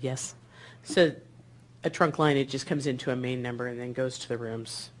 Yes. So a trunk line, it just comes into a main number and then goes to the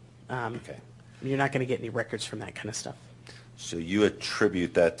rooms. Okay. You're not going to get any records from that kind of stuff. So you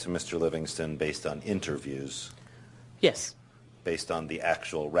attribute that to Mr. Livingston based on interviews. Yes. Based on the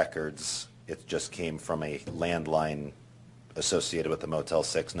actual records, it just came from a landline associated with the Motel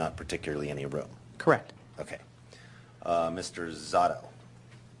 6, not particularly any room. Correct. Okay. Mr. Zotto.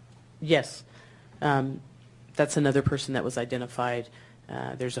 Yes. That's another person that was identified.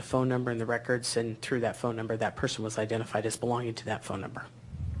 There's a phone number in the records, and through that phone number, that person was identified as belonging to that phone number.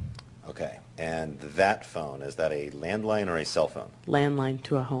 Okay. And that phone, is that a landline or a cell phone? Landline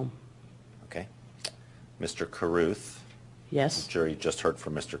to a home. Okay. Mr. Caruth. Yes. The jury just heard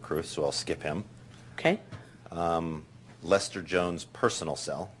from Mr. Caruth, so I'll skip him. Okay. Lester Jones' personal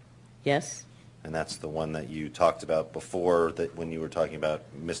cell, Yes. and that's the one that you talked about before, that when you were talking about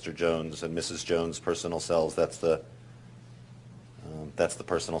Mr. Jones and Mrs. Jones' personal cells, that's the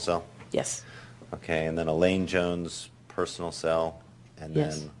personal cell? Yes. Okay, and then Elaine Jones' personal cell, and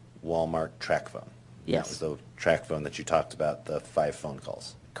Yes. then Walmart track phone. Yes. That was the track phone that you talked about, the 5 phone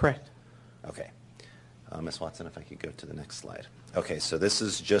calls. Correct. Okay. Ms. Watson, if I could go to the next slide. Okay, so this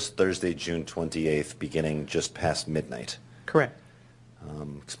is just Thursday, June 28th, beginning just past midnight. Correct.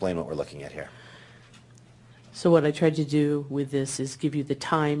 Explain what we're looking at here. So what I tried to do with this is give you the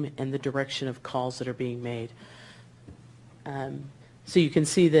time and the direction of calls that are being made. So you can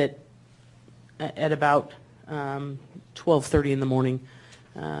see that at about 12:30 in the morning,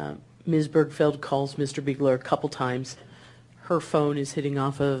 Ms. Bergfeld calls Mr. Biegler a couple times. Her phone is hitting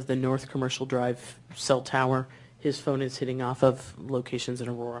off of the North Commercial Drive cell tower. His phone is hitting off of locations in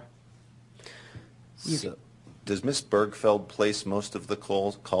Aurora. So, does Ms. Bergfeld place most of the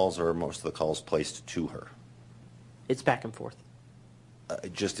calls, or are most of the calls placed to her? It's back and forth.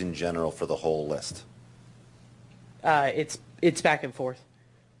 Just in general for the whole list? It's back and forth.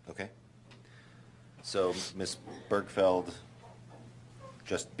 Okay. So Ms. Bergfeld,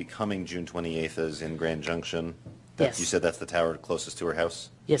 just becoming June 28th, is in Grand Junction? Yes. You said that's the tower closest to her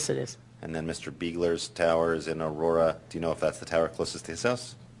house? Yes, it is. And then Mr. Biegler's tower is in Aurora. Do you know if that's the tower closest to his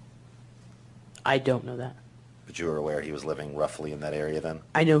house? I don't know that. But you were aware he was living roughly in that area then?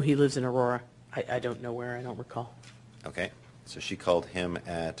 I know he lives in Aurora. I don't know where. I don't recall. Okay. So she called him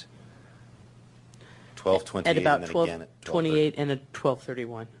at 12:28 At about and then again at 12:28 and at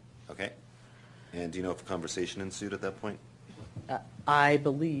 12:31. Okay. And do you know if a conversation ensued at that point? I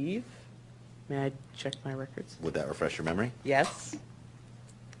believe. May I check my records? Would that refresh your memory? Yes.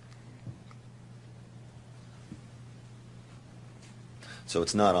 So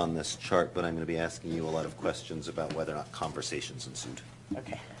it's not on this chart, but I'm going to be asking you a lot of questions about whether or not conversations ensued,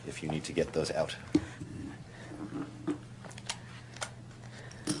 Okay. if you need to get those out.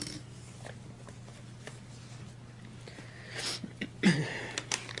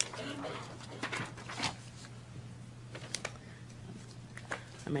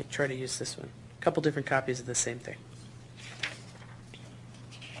 I might try to use this one. A couple different copies of the same thing.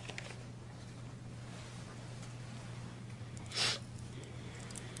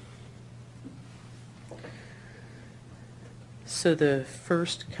 So the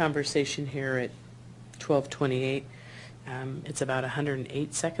first conversation here at 12:28, it's about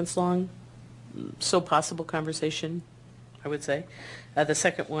 108 seconds long. So possible conversation, I would say. The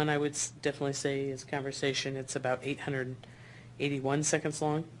second one I would definitely say is conversation. It's about 881 seconds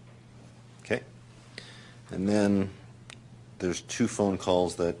long. Okay. And then there's 2 phone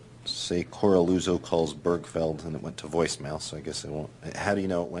calls that say Coraluzzo calls Bergfeld, and it went to voicemail, so I guess it won't. How do you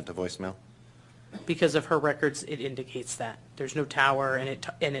know it went to voicemail? Because of her records, it indicates that. There's no tower, and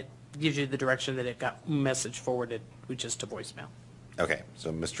it gives you the direction that it got message forwarded, which is to voicemail. Okay,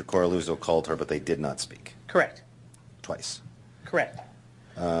 so Mr. Coraluzzo called her, but they did not speak. Correct. Twice. Correct.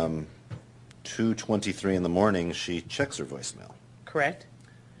 2:23 in the morning, she checks her voicemail. Correct.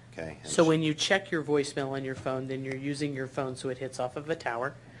 Okay. and So she- when you check your voicemail on your phone, then you're using your phone so it hits off of a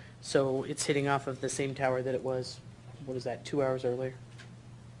tower. So it's hitting off of the same tower that it was, what is that, 2 hours earlier?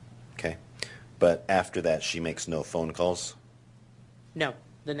 Okay. But after that, she makes no phone calls? No,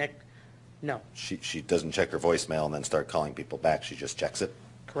 no, She doesn't check her voicemail and then start calling people back. She just checks it?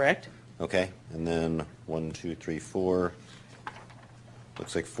 correct? Okay. And then 1, 2, 3, 4.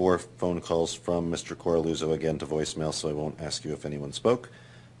 Looks like 4 phone calls from Mr. Coraluzzo again to voicemail, so I won't ask you if anyone spoke.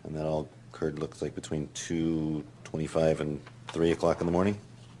 And that all occurred, looks like, between 2:25 and 3 o'clock in the morning?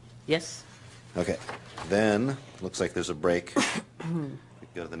 Yes? Okay. Then, looks like there's a break.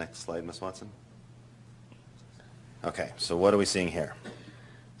 Go to the next slide, Ms. Watson. Okay, so what are we seeing here?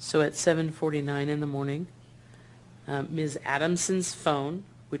 So at 7:49 in the morning, Ms. Adamson's phone,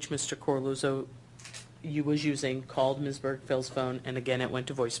 which Mr. Corluzzo was using, called Ms. Bergfeld's phone, and again, it went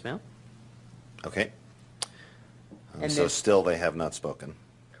to voicemail. Okay. And So there's- still they have not spoken.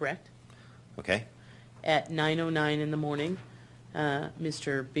 Correct? Okay. At 9:09 in the morning,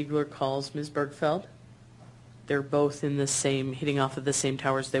 Mr. Bigler calls Ms. Bergfeld. They're both in the same, hitting off of the same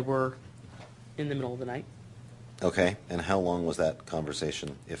towers they were in the middle of the night. Okay, and how long was that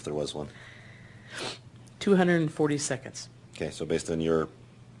conversation, if there was one? 240 seconds. Okay, so based on your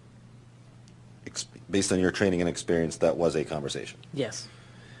training and experience, that was a conversation. Yes.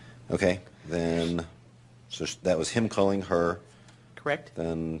 Okay, then, so that was him calling her. Correct?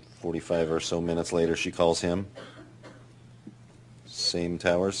 Then 45 or so minutes later, she calls him. Same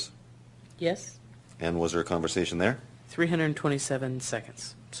towers. Yes. And was there a conversation there? 327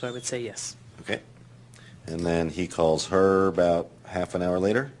 seconds. So I would say yes. Okay. And then he calls her about half an hour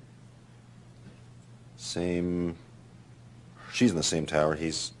later. Same. She's in the same tower.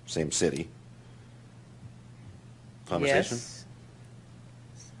 He's same city. Conversation? Yes.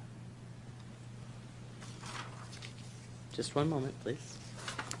 Just one moment, please.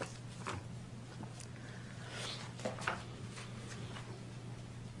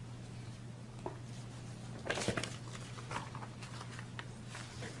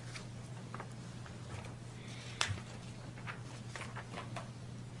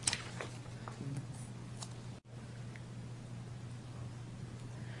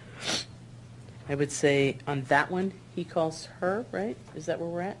 I would say on that one, he calls her, right? Is that where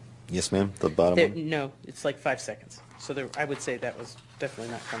we're at? Yes, ma'am. The bottom There, one? no, it's like 5 seconds. So there, I would say that was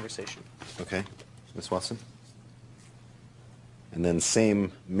definitely not conversation. Okay. Ms. Watson? And then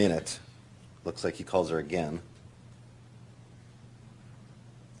same minute, looks like he calls her again.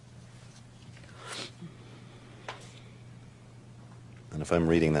 And if I'm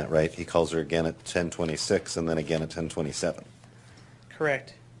reading that right, he calls her again at 10:26 and then again at 10:27.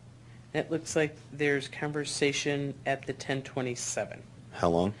 Correct. It looks like there's conversation at the 10:27. How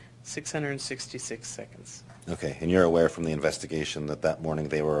long? 666 seconds. Okay, and you're aware from the investigation that that morning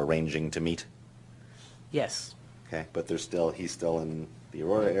they were arranging to meet? Yes. Okay, but he's still in the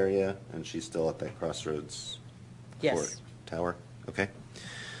Aurora area, and she's still at that Crossroads Yes. Court Tower? Okay.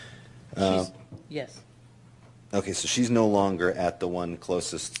 Yes. Okay, so she's no longer at the one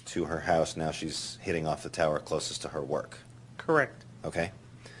closest to her house. Now she's hitting off the tower closest to her work. Correct. Okay.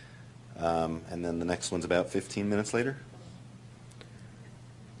 And then the next one's about 15 minutes later?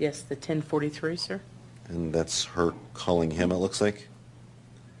 Yes, the 10:43, sir. And that's her calling him, it looks like?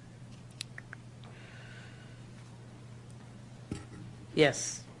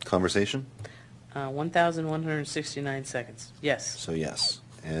 Yes. Conversation? 1,169 seconds. Yes. So yes.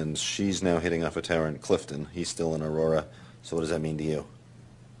 And she's now hitting off a tower in Clifton. He's still in Aurora. So what does that mean to you?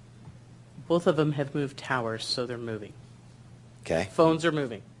 Both of them have moved towers, so they're moving. Okay. Phones are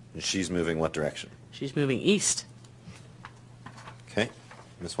moving. And she's moving what direction? She's moving east. Okay.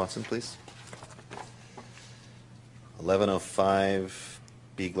 Ms. Watson, please. 11:05,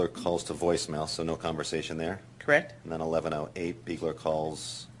 Beegler calls to voicemail, so no conversation there. Correct? And then 11:08, Beegler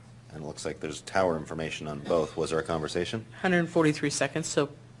calls, and it looks like there's tower information on both. Was there a conversation? 143 seconds, so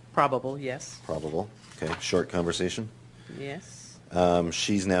probable, yes. Probable. Okay. Short conversation. Yes.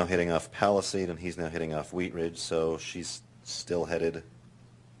 She's now hitting off Palisade, and he's now hitting off Wheat Ridge, so she's still headed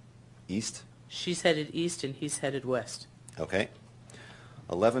east. She's headed east and he's headed west. Okay.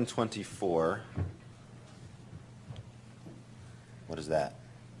 11:24. What is that?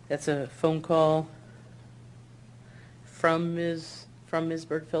 That's a phone call from Ms.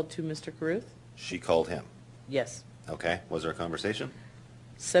 Bergfeld to Mr. Caruth? She called him. Yes. Okay. Was there a conversation?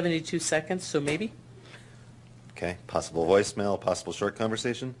 72 seconds, so maybe, Okay, possible voicemail, possible short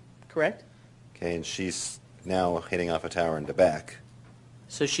conversation? correct? Okay, and she's now hitting off a tower into back,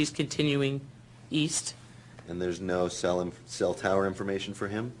 So she's continuing east. and there's no cell tower information for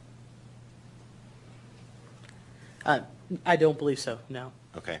him? I don't believe so, no.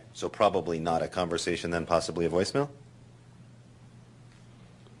 Okay, so probably not a conversation, then possibly a voicemail?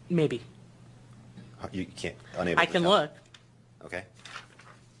 Maybe. You can't, unable I to can tell. look. Okay.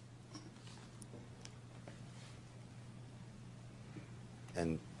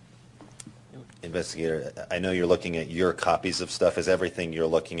 And investigator, I know you're looking at your copies of stuff. Is everything you're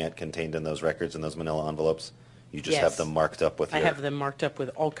looking at contained in those records, in those manila envelopes? You just have Yes. them marked up with I your... have them marked up with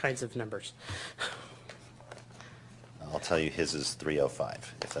all kinds of numbers. I'll tell you his is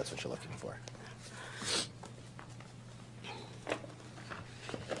 305, if that's what you're looking for.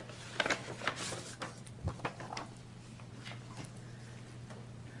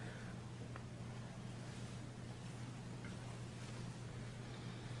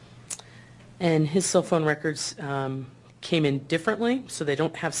 And his cell phone records came in differently, so they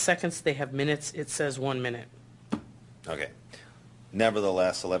don't have seconds, they have minutes. It says 1 minute. Okay.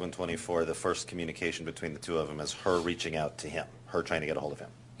 Nevertheless, 1124, the first communication between the two of them is her reaching out to him, her trying to get a hold of him.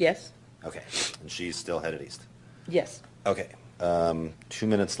 Yes? Okay, and she's still headed east. Yes. Okay. 2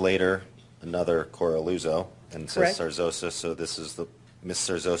 minutes later, another Cora Luzo, and says Correct. Sarzosa. So this is the Miss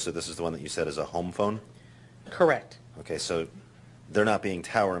Sarzosa. This is the one that you said is a home phone. Correct. Okay, so they're not being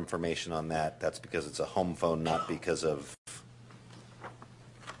tower information on that. That's because it's a home phone, not because of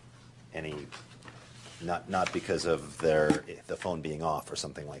any, not because of the phone being off or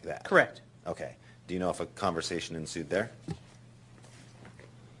something like that. Correct. Okay. Do you know if a conversation ensued there?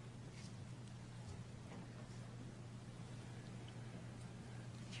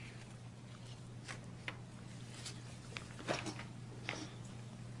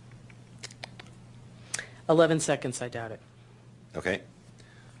 $11 seconds, I doubt it. Okay.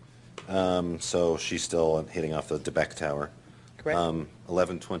 So she's still hitting off the DeBeck Tower. Correct.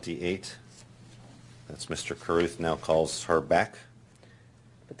 1128. That's Mr. Caruth now calls her back.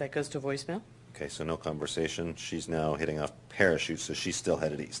 But that goes to voicemail? Okay, so no conversation. She's now hitting off Parachute, so she's still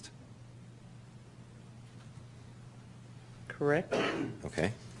headed east. Correct.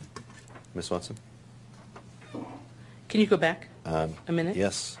 Okay. Miss Watson? Can you go back a minute?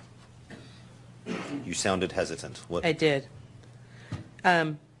 Yes. You sounded hesitant. What? I did.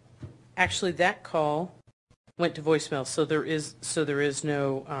 Actually, that call went to voicemail, so there is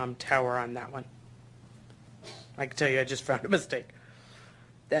no tower on that one. I can tell you, I just found a mistake.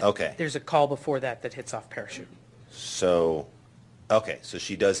 Okay. There's a call before that that hits off Parachute. So, okay, so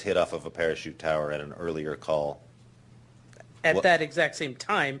she does hit off of a Parachute Tower at an earlier call. At What- that exact same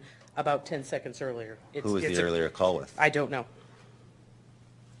time, about 10 seconds earlier. Who was the earlier call with? I don't know.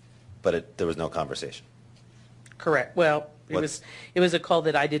 But there was no conversation. Correct. Well, What- it was a call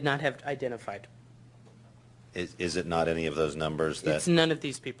that I did not have identified. Is it not any of those numbers that? It's none of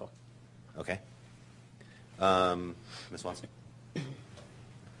these people. Okay. Ms. Watson?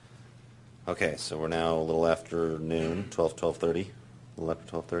 Okay, so we're now a little after noon, 12:30, a little after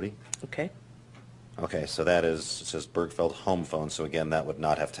 12:30. Okay. Okay, so that is, it says Bergfeld home phone, so again, that would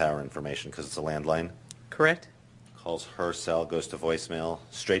not have tower information because it's a landline. Correct. Calls her cell, goes to voicemail,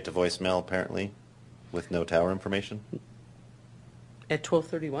 straight to voicemail apparently, with no tower information? At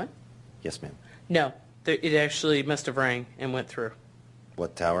 12:31? Yes, ma'am. No, it actually must have rang and went through.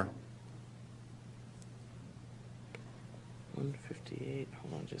 What tower? 158.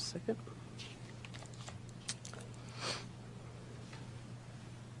 Hold on just a second.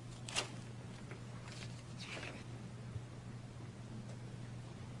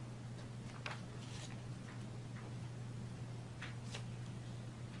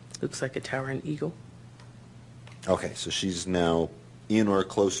 Looks like a tower in Eagle. Okay, so she's now in or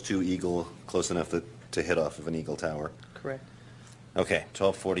close to Eagle, close enough to hit off of an Eagle tower. Correct. Okay,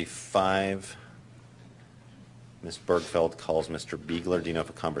 12:45. Ms. Bergfeld calls Mr. Beegler. Do you know if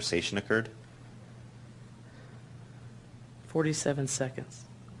a conversation occurred? 47 seconds.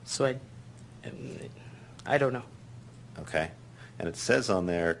 So I don't know. Okay. And it says on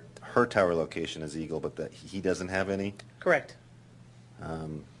there her tower location is Eagle, but that he doesn't have any. Correct.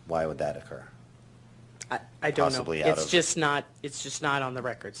 Why would that occur? I don't Possibly know. out It's of- just not on the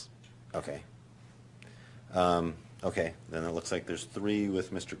records. Okay. Okay, then it looks like there's three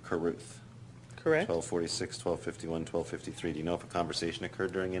with Mr. Caruth. Correct. 12:46, 12:51, 12:53. Do you know if a conversation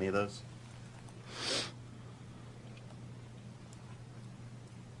occurred during any of those?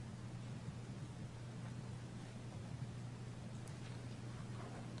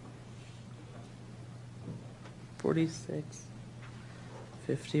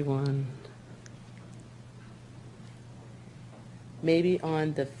 51. Maybe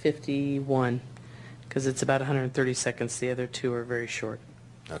on the 51, because it's about 130 seconds. The other two are very short.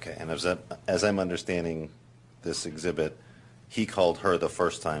 Okay, and as I'm understanding this exhibit, he called her the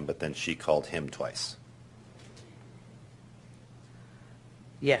first time, but then she called him twice,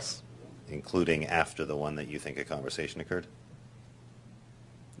 Yes. including after the one that you think a conversation occurred?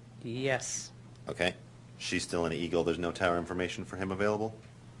 Yes. Okay. She's still in Eagle. There's no tower information for him available?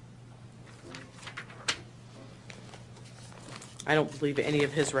 I don't believe any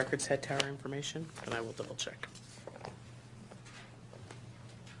of his records had tower information, but I will double check.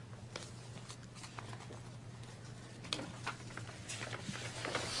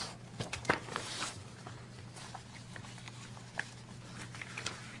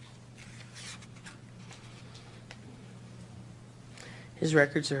 His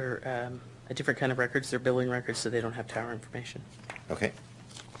records are a different kind of records. They're billing records, so they don't have tower information. Okay.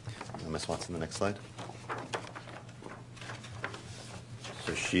 Ms. Watson, the next slide.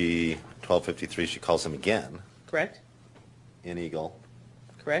 So she, 12:53, she calls him again Correct? in Eagle,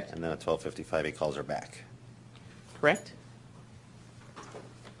 Correct? and then at 12:55 he calls her back. Correct?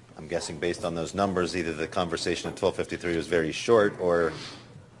 I'm guessing based on those numbers, either the conversation at 12:53 was very short, or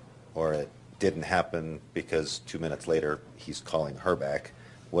it didn't happen because 2 minutes later he's calling her back.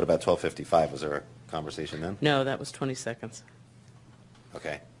 What about 12:55? Was there a conversation then? No, that was 20 seconds.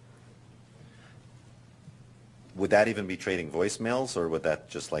 Okay. Would that even be trading voicemails, or would that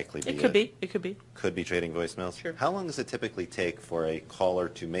just likely be? It could be. It could be. Could be trading voicemails? Sure. How long does it typically take for a caller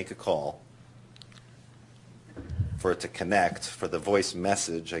to make a call, for it to connect, for the voice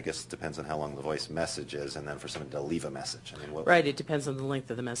message, I guess it depends on how long the voice message is, and then for someone to leave a message? I mean, what? Right, it depends on the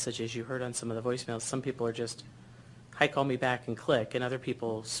length of the message. As you heard on some of the voicemails, some people are just, hi, call me back and click, and other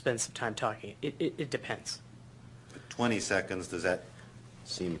people spend some time talking. It depends. 20 seconds, does that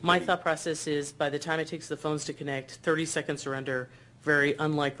seem My pretty- thought process is by the time it takes the phones to connect, 30 seconds or under, very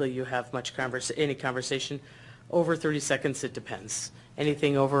unlikely you have much any conversation. Over 30 seconds, it depends.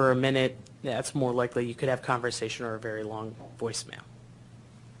 Anything over a minute, that's more likely you could have conversation or a very long voicemail.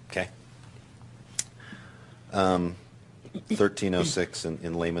 Okay. 13:06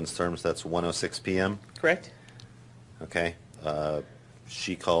 in layman's terms, that's 1:06 p.m.? Correct? Okay.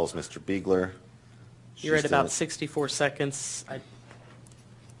 She calls Mr. Beegler. You're at She's about still 64 seconds.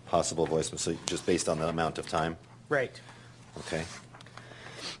 possible voicemail, so just based on the amount of time? Right. Okay.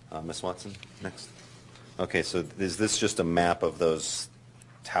 Ms. Watson, next. Okay, so is this just a map of those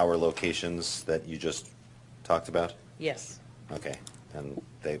tower locations that you just talked about? Yes. Okay, and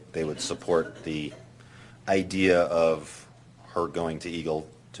they would support the idea of her going to Eagle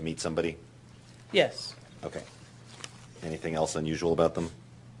to meet somebody? Yes. Okay. Anything else unusual about them?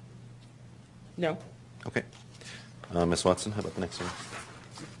 No. Okay. Ms. Watson, how about the next one?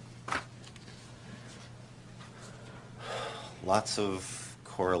 Lots of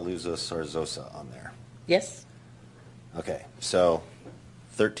Coraluzza Sarzosa on there. Yes. Okay, so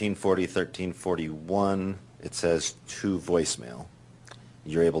 1340, 1341, it says to voicemail.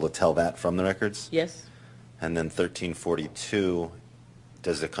 You're able to tell that from the records? Yes. And then 1342,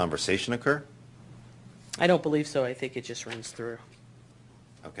 does a conversation occur? I don't believe so. I think it just rings through.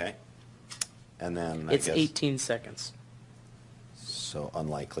 Okay. And then It's I guess, 18 seconds. so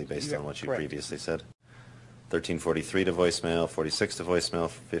unlikely based Yeah, on what you correct. previously said. 1343 to voicemail, 46 to voicemail,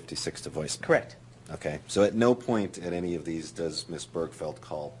 56 to voicemail. Correct. Okay, so at no point at any of these does Ms. Bergfeld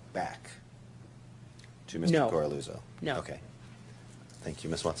call back to Mr. No. Coraluzzo? No. Okay. Thank you.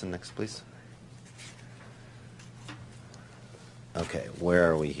 Ms. Watson, next, please. Okay, where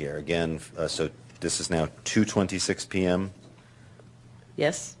are we here? Again, so this is now 2:26 p.m.?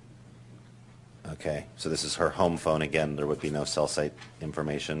 Yes. Okay, so this is her home phone. Again, there would be no cell site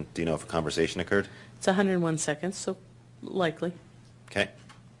information. Do you know if a conversation occurred? It's 101 seconds, so likely. Okay.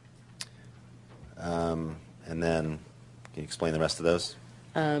 And then, can you explain the rest of those?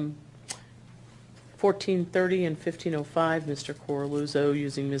 14:30 and 15:05, Mr. Coraluzzo,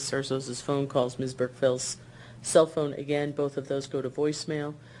 using Ms. Sarzosa's phone, calls Ms. Bergfeld's cell phone again. Both of those go to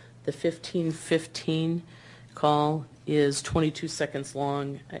voicemail. The 15:15 call is 22 seconds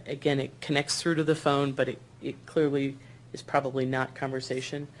long. Again, it connects through to the phone, but it clearly is probably not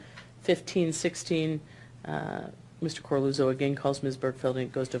conversation. 15:16, Mr. Coraluzzo again calls Ms. Bergfeld and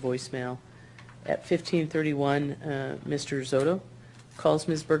it goes to voicemail. At 15:31, Mr. Zotto calls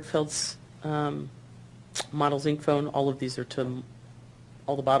Ms. Bergfeld's Models Inc. phone. All of these are to,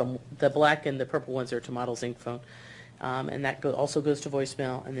 all the black and the purple ones are to Models Inc. phone. And that also goes to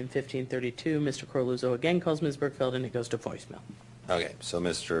voicemail. And then 15:32, Mr. Coraluzzo again calls Ms. Bergfeld and it goes to voicemail. Okay, so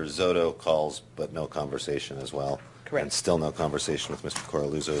Mr. Zotto calls, but no conversation as well. Correct. And still no conversation with Mr.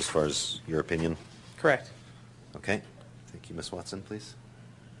 Coraluzzo as far as your opinion? Correct. Okay. Thank you, Ms. Watson, please.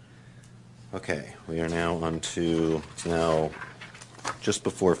 Okay, we are now on to, it's now just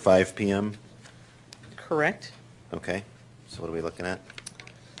before 5 p.m. Correct. Okay, so what are we looking at?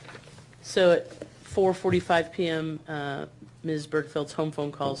 So at 4:45 p.m., Ms. Bergfeld's home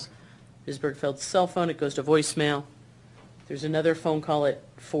phone calls Ms. Bergfeld's cell phone. It goes to voicemail. There's another phone call at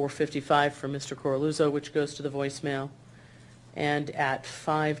 4:55 from Mr. Coraluzzo, which goes to the voicemail. And at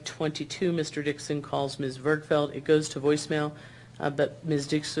 5:22, Mr. Dixon calls Ms. Bergfeld. It goes to voicemail, but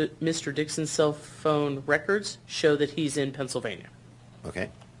Mr. Dixon's cell phone records show that he's in Pennsylvania. Okay,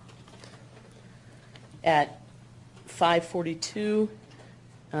 At 5:42,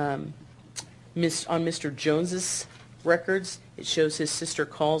 on Mr. Jones's records, it shows his sister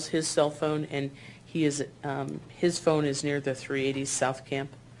calls his cell phone, and he is his phone is near the 380 South Camp.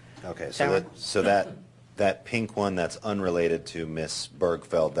 okay, Tower. so that pink one that's unrelated to Miss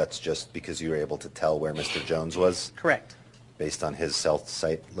Bergfeld, that's just because you were able to tell where Mr. Jones was Correct. based on his cell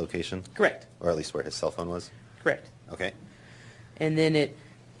site location? Correct. Or at least where his cell phone was? Correct. Okay, And then at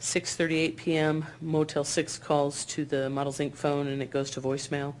 6:38 p.m., Motel 6 calls to the Models Inc. phone, and it goes to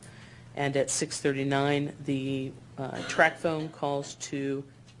voicemail. And at 6:39, the track phone calls to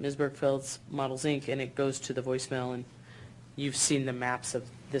Ms. Bergfeld's Models Inc., and it goes to the voicemail, and you've seen the maps of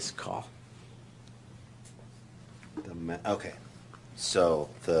this call. okay. So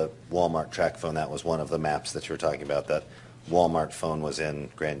the Walmart track phone, that was one of the maps that you were talking about. That Walmart phone was in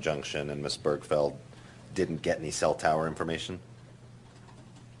Grand Junction, and Miss Bergfeld didn't get any cell tower information?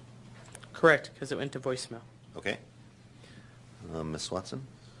 Correct, because it went to voicemail. Okay. Ms. Watson?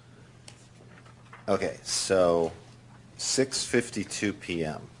 Okay, so 6:52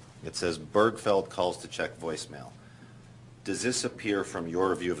 p.m. It says Bergfeld calls to check voicemail. Does this appear from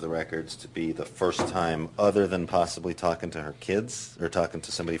your view of the records to be the first time, other than possibly talking to her kids or talking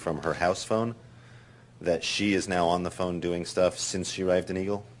to somebody from her house phone, that she is now on the phone doing stuff since she arrived in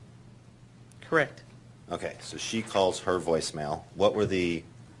Eagle? Correct. Okay, so she calls her voicemail. What were the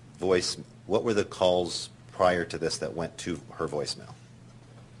calls prior to this that went to her voicemail?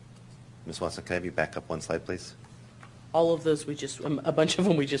 Ms. Watson, can I have you back up one slide, please? All of those a bunch of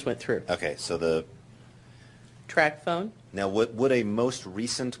them we just went through. Okay, so the Track phone, now would a most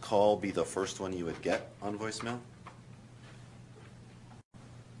recent call be the first one you would get on voicemail?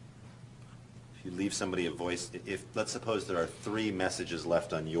 If you leave somebody a voice, if let's suppose there are 3 messages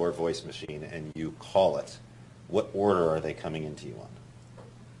left on your voice machine and you call it, what order are they coming into you on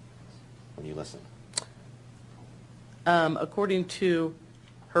when you listen? according to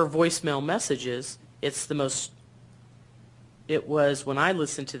her voicemail messages, it was, when I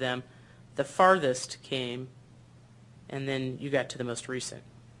listened to them, the farthest came, and then you got to the most recent.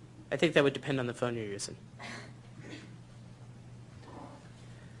 I think that would depend on the phone you're using.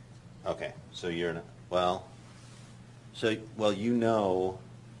 Okay, so you're not, well, you know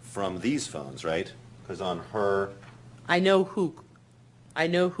from these phones, right? Because on her, I know who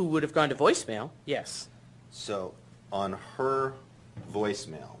would have gone to voicemail, yes. so on her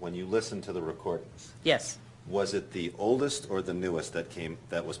voicemail, when you listen to the recordings, Yes, was it the oldest or the newest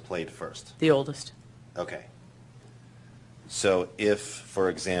that was played first? the oldest. Okay. So if, for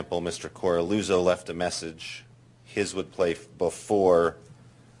example, Mr. Coraluzzo left a message, his would play before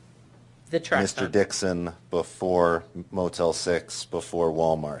The track Mr. phone. Dixon, before Motel 6, before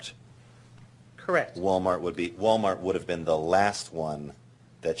Walmart. Correct. Walmart would have been the last one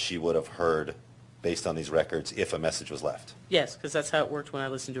that she would have heard based on these records if a message was left. Yes, because that's how it worked when I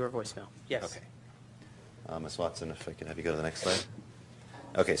listened to her voicemail. Yes. Okay. Ms. Watson, if I could have you go to the next slide.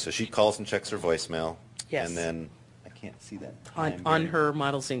 Okay, so she calls and checks her voicemail. Yes. And then, I can't see that. On time here. her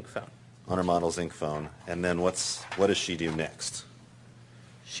Models Inc. phone. On her Models Inc. phone. And then what does she do next?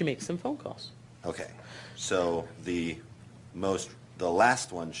 She makes some phone calls. Okay, so the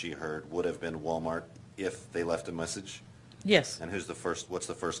last one she heard would have been Walmart if they left a message? Yes. And what's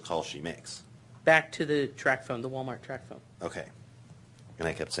the first call she makes? Back to the track phone, the Walmart track phone. Okay. And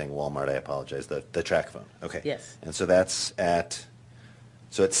I kept saying Walmart, I apologize, the track phone. Okay. Yes. And so that's at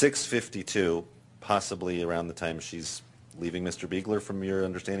 6:52, possibly around the time she's leaving Mr. Beegler, from your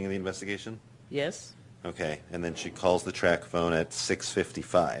understanding of the investigation? Yes. Okay, and then she calls the track phone at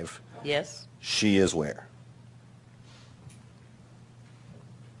 6:55. Yes. She is where?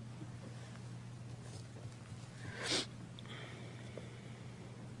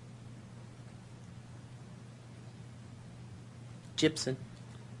 Gibson.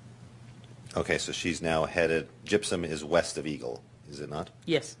 Okay, so she's now headed, Gypsum is west of Eagle, is it not?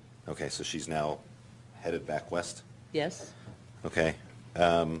 Yes. Okay, so she's now headed back west? Yes. Okay,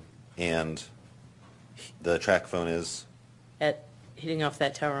 and The track phone is, At hitting off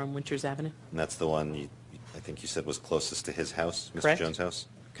that tower on Winters Avenue. and that's the one I think you said was closest to his house, Mr. Correct. Jones' house?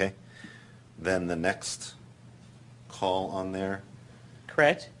 Okay. Then the next call on there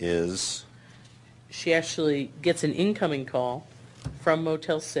Correct. is, She actually gets an incoming call from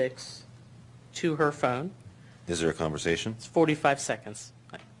Motel 6 to her phone. is there a conversation? It's 45 seconds.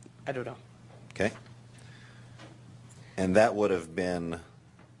 I don't know. Okay. And that would have been,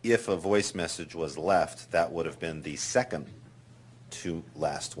 if a voice message was left, that would have been the second to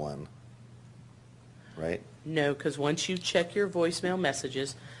last one, right? No, because once you check your voicemail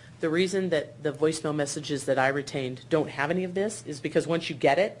messages, the reason that the voicemail messages that I retained don't have any of this is because once you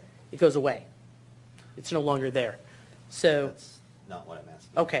get it, it goes away. It's no longer there. So, That's not what I'm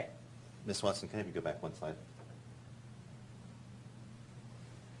asking. okay. Ms. Watson, can I have you go back one slide?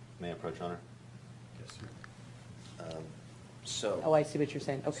 May I approach, Honor? Yes, sir. So. Oh, I see what you're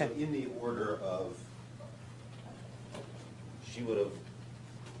saying. Okay. So in the order of, she would have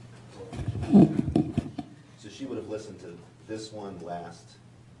listened to this one last,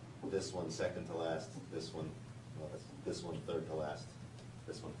 this one second to last, this one, well, this one third to last,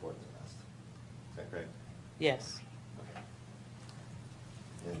 this one fourth to last. Is that correct? Yes. Okay.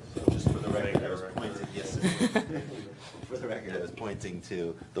 And so just for the record, I was pointing, yes, for the record, I was pointing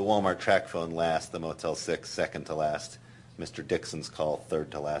to the Walmart track phone last, the Motel 6 second to last, Mr. Dixon's call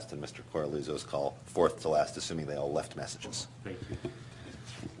third to last, and Mr. Coraluzzo's call fourth to last, assuming they all left messages. Thank you.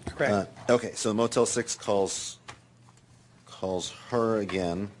 Correct. Okay, so Motel 6 calls her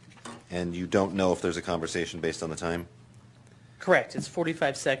again, and you don't know if there's a conversation based on the time? Correct. It's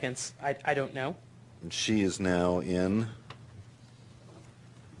 45 seconds. I don't know. And she is now in,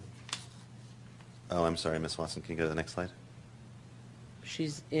 oh, I'm sorry, Ms. Watson, can you go to the next slide?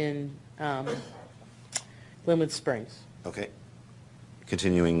 She's in Glenwood Springs, Okay.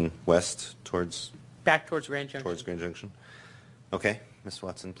 Continuing west towards back towards Grand Junction. Grand Junction. Okay, Ms.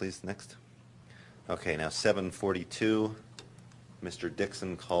 Watson, please, next. Okay, now 7:42, Mr.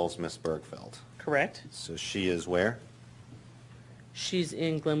 Dixon calls Ms. Bergfeld. Correct. So she is where? She's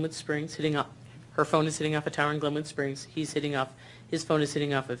in Glenwood Springs, hitting off. Her phone is hitting off a tower in Glenwood Springs. His phone is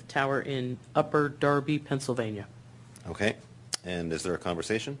hitting off a tower in Upper Darby, Pennsylvania. Okay, and is there a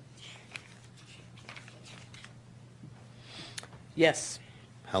conversation? Yes.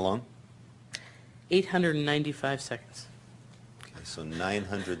 How long? 895 seconds. Okay, so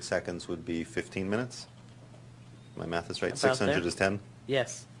 900 seconds would be 15 minutes? My math is right? About 600 there. is 10?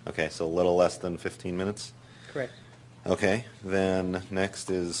 Yes. Okay, so a little less than 15 minutes? Correct. Okay, then next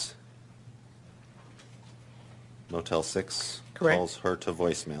is Motel 6 Correct. calls her to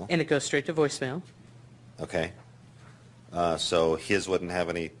voicemail. And it goes straight to voicemail. Okay. So his wouldn't have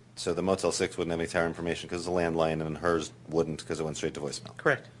any, so the Motel 6 wouldn't have any tower information because it's a landline, and hers wouldn't because it went straight to voicemail.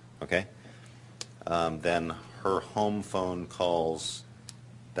 Correct. Okay. Then her home phone calls,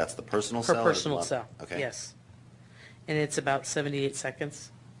 that's the personal Her cell? or personal the- cell. Okay. Yes. And it's about 78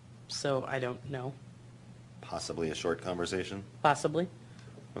 seconds. So I don't know. Possibly a short conversation? Possibly.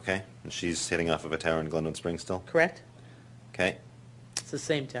 Okay. And she's hitting off of a tower in Glenwood Springs still? Correct? Okay. It's the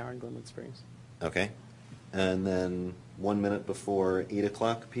same tower in Glenwood Springs. Okay. And then 1 minute before 8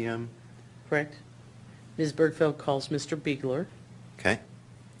 o'clock p.m.? Correct? Ms. Bergfeld calls Mr. Biegler. Okay.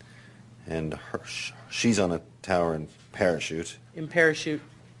 And she's on a tower in Parachute. In Parachute,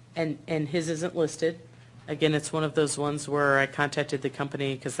 and his isn't listed. Again, it's one of those ones where I contacted the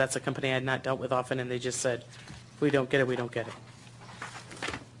company because that's a company I had not dealt with often, and they just said, if we don't get it, we don't get it.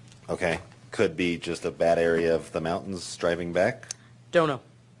 Okay. Could be just a bad area of the mountains driving back? Don't know.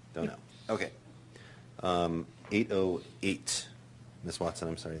 Don't know. Okay. 8:08. Ms. Watson,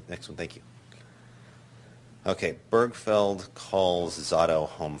 I'm sorry. Next one. Thank you. Okay. Bergfeld calls Zotto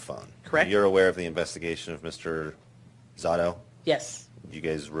home phone. Correct. You're aware of the investigation of Mr. Zotto? Yes. You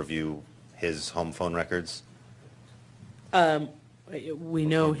guys review his home phone records? We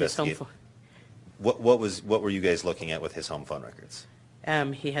know his home Investigate. phone. What were you guys looking at with his home phone records?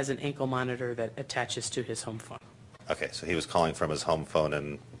 He has an ankle monitor that attaches to his home phone. Okay, so he was calling from his home phone,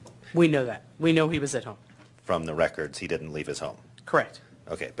 and We know that. We know he was at home. from the records, he didn't leave his home. Correct.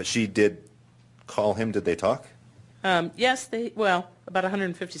 Okay, but she did call him. Did they talk? Yes, about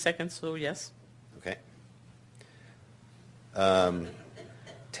 150 seconds, so yes. Okay.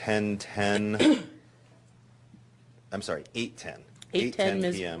 10:10. I'm sorry, 8:10. 8:10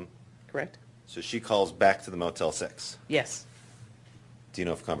 Ms. p.m. Correct? So she calls back to the Motel 6. Yes. Do you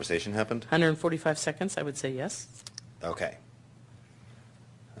know if a conversation happened? 145 seconds, I would say yes. Okay.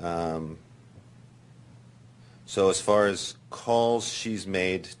 So as far as calls she's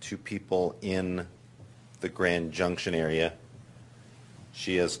made to people in the Grand Junction area,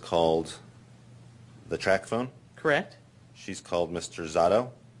 she has called the track phone. Correct? She's called Mr. Zotto,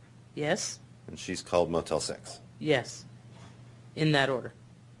 Yes? and she's called Motel 6. Yes. In that order.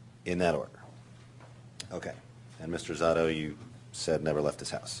 In that order. Okay. And Mr. Zotto, you said never left his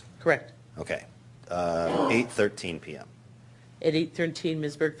house. Correct. Okay. 8:13 p.m. At 8:13,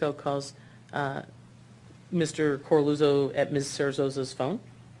 Ms. Bergfeld calls Mr. Corluzzo at Ms. Sarzosa's phone.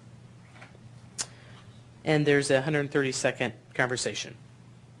 And there's a 130-second conversation.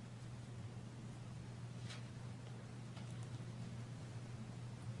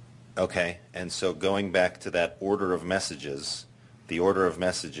 Okay. And so going back to that order of messages,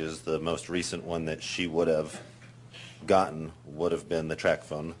 the most recent one that she would have gotten would have been the track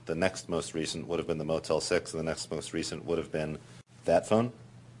phone. The next most recent would have been the Motel 6, and the next most recent would have been that phone?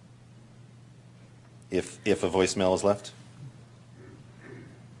 If a voicemail is left?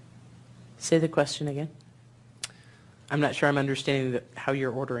 Say the question again. I'm not sure I'm understanding how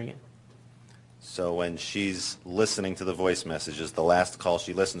you're ordering it. So when she's listening to the voice messages, the last call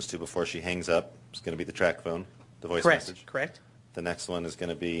she listens to before she hangs up is going to be the track phone, the voice Correct. message. Correct. The next one is going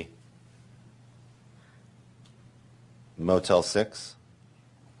to be Motel 6.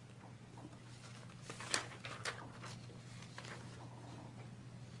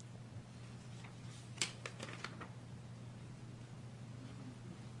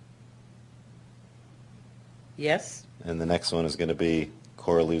 Yes? And the next one is going to be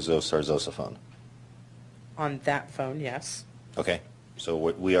Coraluzzo Sarzosa phone. On that phone, yes. Okay, so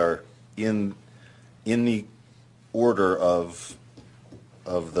we are in the order of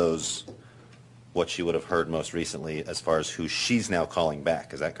those, what she would have heard most recently as far as who she's now calling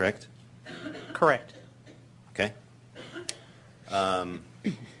back. Is that correct? Correct. Okay.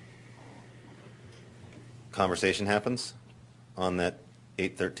 Conversation happens on that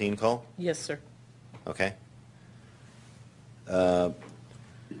 8:13 call? Yes, sir. Okay.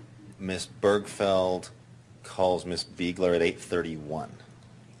 Ms. Bergfeld calls Ms. Beegler at 8:31.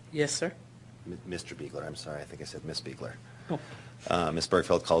 Yes, sir. Mr. Beegler, I'm sorry, I think I said Miss Beegler. Oh. Ms.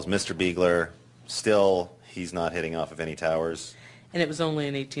 Bergfeld calls Mr. Beegler. Still, he's not hitting off of any towers. And it was only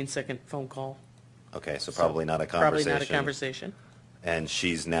an 18-second phone call. Okay, so probably not a conversation. Probably not a conversation. And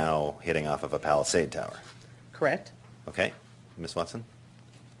she's now hitting off of a Palisade tower. Correct. Okay, Ms. Watson?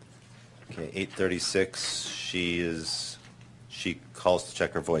 Okay, 8:36, she calls to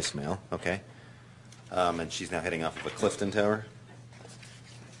check her voicemail, okay. And she's now hitting off of a Clifton tower,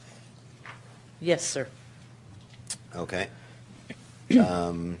 Yes, sir. okay.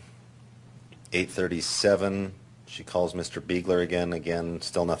 8:37, she calls Mr. Beegler again,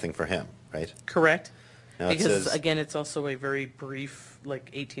 still nothing for him, right? Correct. Now it Because, says- again, it's also a very brief,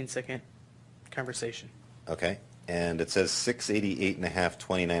 like 18-second conversation. Okay, and it says 688 and a half,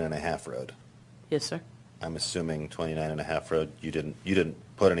 29 and a half road. Yes, sir. I'm assuming 29 and a half road, you didn't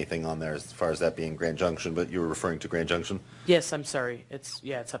put anything on there as far as that being Grand Junction, but you were referring to Grand Junction? Yes, I'm sorry. It's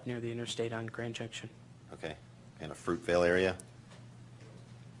up near the interstate on Grand Junction. Okay, and a Fruitvale area?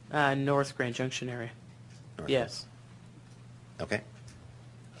 North Grand Junction area. North. Yes. Okay.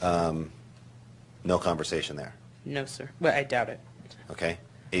 No conversation there. No, sir. Well, I doubt it. Okay.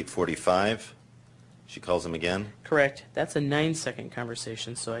 8:45, she calls him again. Correct. That's a 9-second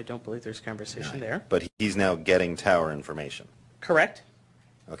conversation, so I don't believe there's conversation there. But he's now getting tower information. Correct.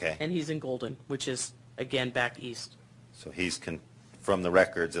 Okay. And he's in Golden, which is, again, back east. So from the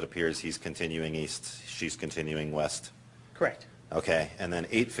records, it appears he's continuing east, she's continuing west. Correct. Okay, and then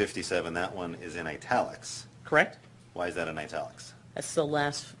 8:57, that one is in italics. Correct? Why is that in italics? That's the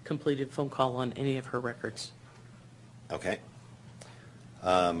last completed phone call on any of her records. Okay.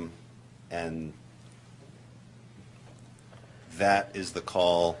 And that is the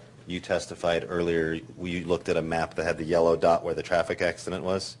call you testified earlier. You looked at a map that had the yellow dot where the traffic accident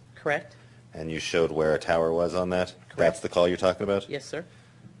was, Correct? and you showed where a tower was on that? That's the call you're talking about? Yes, sir.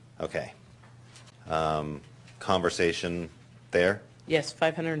 Okay. Conversation there? Yes,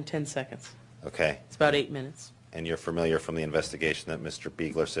 510 seconds. Okay. It's about 8 minutes. And you're familiar from the investigation that Mr.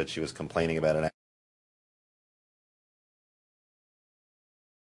 Beegler said she was complaining about an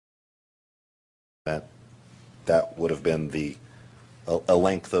that would have been a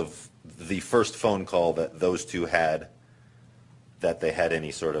length of the first phone call that those two had, that they had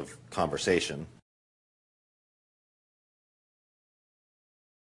any sort of conversation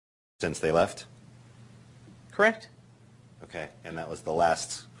since they left? Correct? Okay, and that was the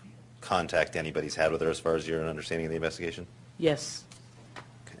last contact anybody's had with her as far as your understanding of the investigation? Yes.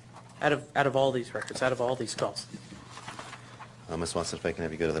 Okay. Out of all these records, out of all these calls. Ms. Watson, if I can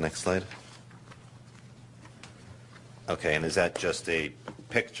have you go to the next slide. Okay, and is that just a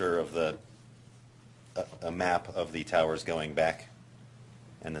picture of a map of the towers going back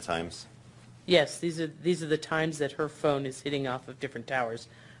and the times? Yes, these are the times that her phone is hitting off of different towers,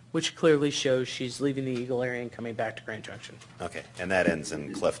 which clearly shows she's leaving the Eagle area and coming back to Grand Junction. Okay, and that ends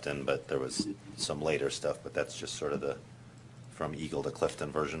in Clifton, but there was some later stuff, but that's just sort of the from Eagle to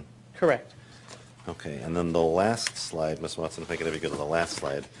Clifton version. Correct. Okay, and then the last slide, Ms. Watson, if I could have you go to the last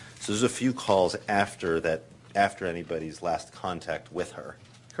slide. So there's a few calls after anybody's last contact with her.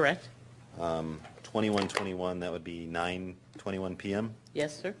 Correct? 2121, that would be 9:21 p.m.?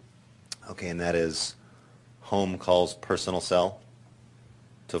 Yes, sir. Okay, and that is home calls personal cell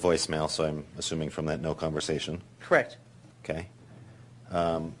to voicemail, so I'm assuming from that no conversation. Correct. Okay.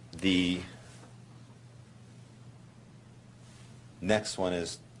 The next one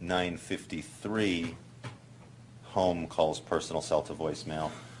is 9:53, home calls personal cell to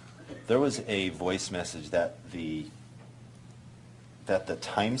voicemail. There was a voice message that the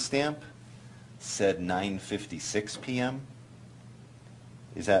timestamp said 9:56 p.m.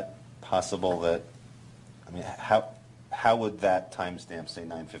 Is that possible that, I mean, how would that timestamp say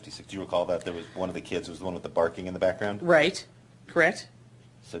 9:56? Do you recall that there was one of the kids, was the one with the barking in the background? Right. Correct.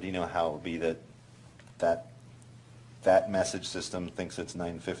 So do you know how it would be that message system thinks it's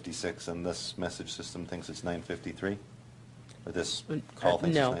 9:56 and this message system thinks it's 9:53? Or this call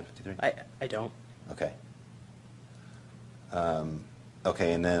thinks No, it's 9:53? I don't. Okay.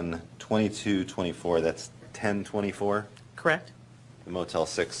 Okay, and then 2224, that's 1024? Correct? The Motel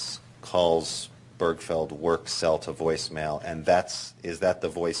 6 calls Bergfeld work cell to voicemail, and is that the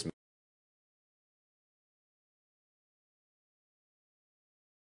voicemail?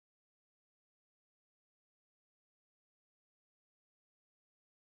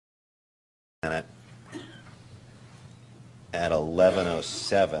 And at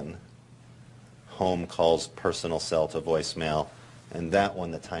 11:07, home calls personal cell to voicemail, and that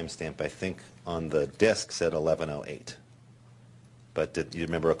one, the timestamp, I think on the disc said 11:08. But did you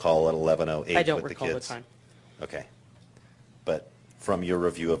remember a call at 11:08 I don't with the recall the kids? time. Okay. But from your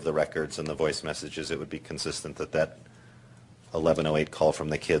review of the records and the voice messages, it would be consistent that 11:08 call from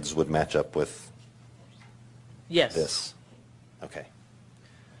the kids would match up with Yes. this? Okay.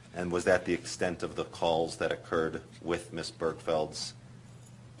 And was that the extent of the calls that occurred with Ms. Bergfeld's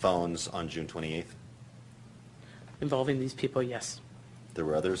phones on June 28th? Involving these people, yes. There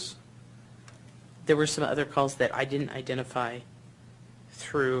were others? There were some other calls that I didn't identify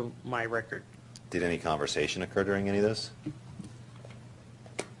through my record. Did any conversation occur during any of this?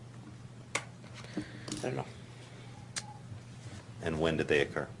 I don't know. And when did they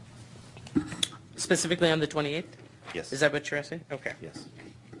occur? Specifically on the 28th? Yes. Is that what you're asking? Okay. Yes.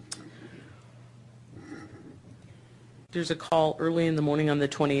 There's a call early in the morning on the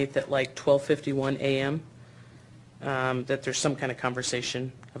 28th at like 12:51 a.m. That there's some kind of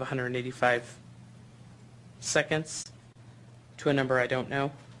conversation of 185 seconds to a number I don't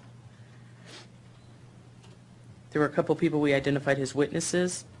know. There were a couple people we identified as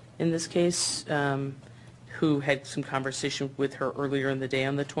witnesses in this case who had some conversation with her earlier in the day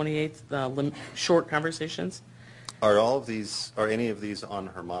on the 28th, short conversations. Are any of these on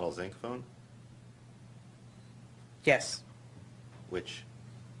her Models Inc. phone? Yes. Which?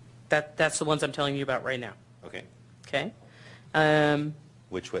 That's the ones I'm telling you about right now. Okay. Okay?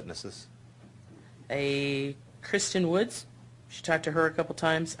 Which witnesses? A Kristen Woods. She talked to her a couple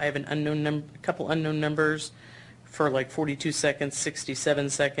times. I have a couple unknown numbers for like 42 seconds, 67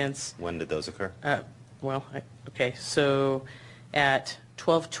 seconds. When did those occur? Okay, so at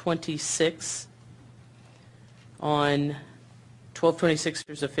 12:26 on 12:26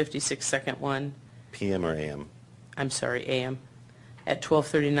 there's a 56-second one. PM or AM? I'm sorry, AM. At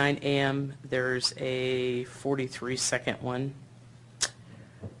 12:39 AM there's a 43-second one.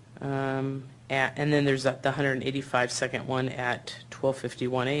 And then there's the 185-second one at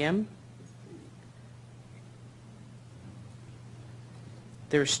 12:51 AM.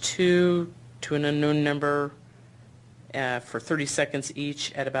 There's two to an unknown number for 30 seconds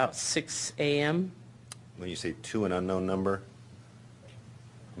each at about 6 AM. When you say to an unknown number,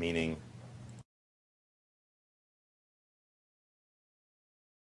 meaning?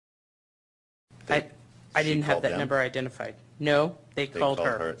 I didn't have called that them? number identified. No, they They called called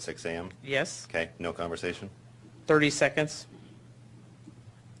her. her at 6 a.m.? Yes, Okay, no conversation? 30 seconds.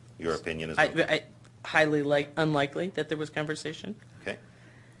 Your opinion is? Highly unlikely that there was conversation. Okay.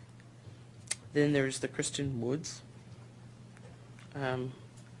 Then there's the Kristen Woods. Then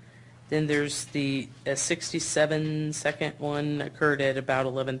there's the 67-second one occurred at about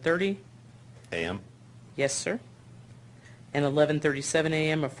 11:30. AM? Yes, sir. And 11:37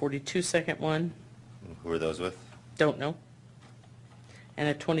 a.m., a 42-second one. Who are those with? Don't know. And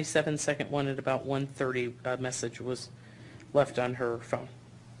a 27-second one at about 1:30, a message was left on her phone.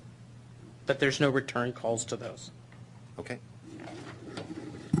 but there's no return calls to those. Okay.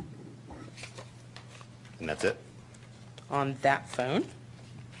 And that's it? On that phone,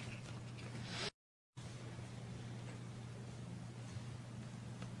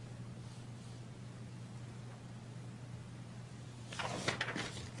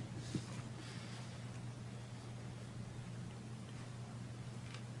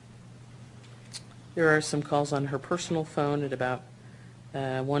 there are some calls on her personal phone at about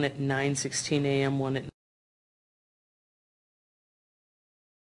one at 9:16 a.m., one at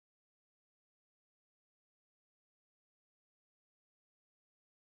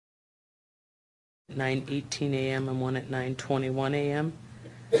 9:18 a.m. and one at 9:21 a.m.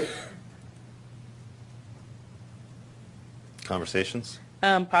 Conversations?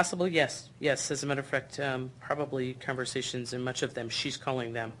 Possibly, yes. Yes, as a matter of fact, probably conversations, and much of them, she's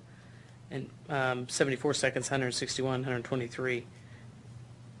calling them. And 74 seconds, 161, 123.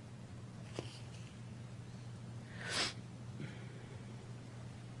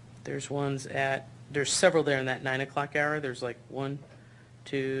 There's several there in that 9 o'clock hour. There's like 1,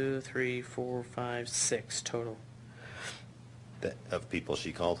 2, 3, 4, 5, 6 total. Of people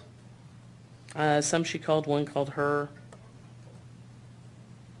she called? Some she called, one called her.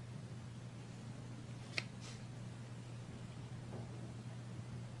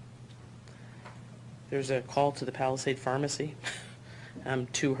 There's a call to the Palisade Pharmacy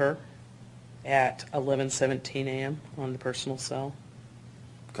to her at 11:17 a.m. on the personal cell.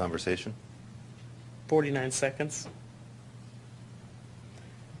 Conversation? 49 seconds.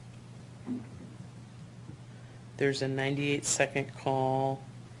 There's a 98-second call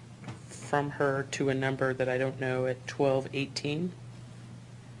from her to a number that I don't know at 12:18.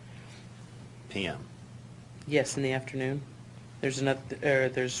 PM. Yes, in the afternoon. There's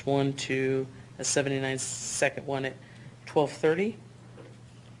one to a 79-second one at 12:30.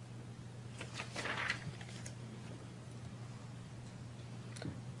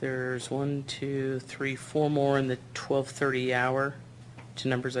 There's 1, 2, 3, 4 more in the 12:30 hour to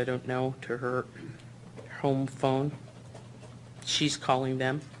numbers I don't know, to her home phone. She's calling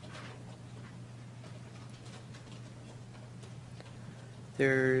them.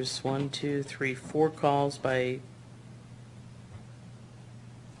 There's 1, 2, 3, 4 calls by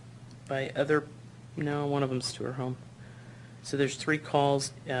other, no, one of them's to her home. So there's 3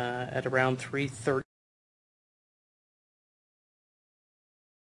 calls at around 3:30.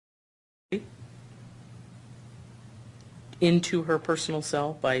 Into her personal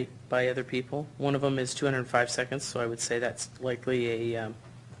cell by other people. One of them is 205 seconds, so I would say that's likely a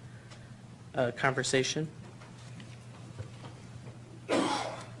conversation.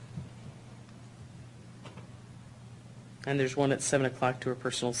 And there's one at 7 o'clock to her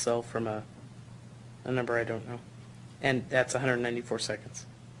personal cell from a number I don't know. And that's 194 seconds.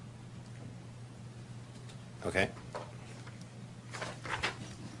 Okay.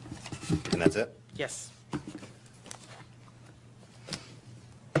 And that's it? Yes.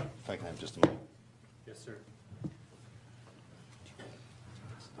 If I can have just a moment. Yes, sir.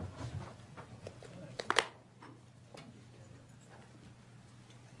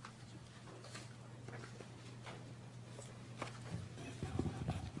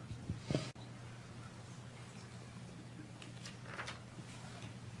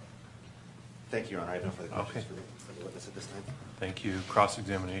 Thank you, Your Honor. I have no further questions Okay. for the witness at this time. Thank you.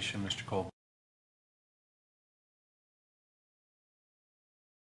 Cross-examination, Mr. Cole.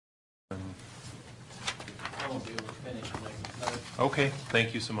 I won't be able to finish my, Okay,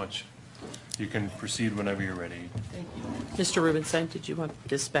 thank you so much. You can proceed whenever you're ready. thank you. Mr. Rubenstein, did you want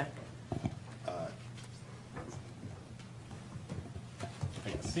this back? I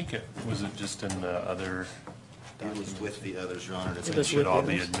think was it just in the other It was with the others, Your Honor. It It was should with all the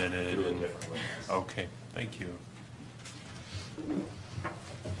be others. admitted. And, okay, thank you.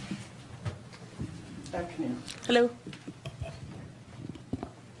 Afternoon. Hello.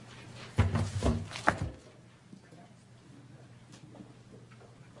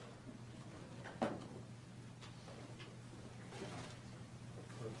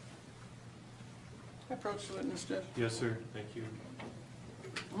 Approach the witness, Judge. Yes, sir. Thank you.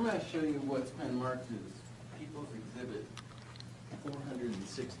 I'm going to show you what's been marked as People's Exhibit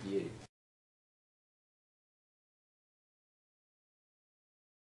 468.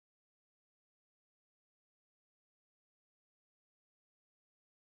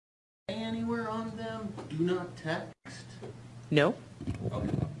 Anywhere on them, do not text. No? Okay.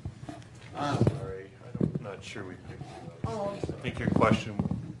 Sorry, I'm not sure we picked you up. I think your question,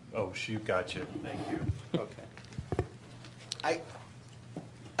 oh, she got you. Thank you. Okay.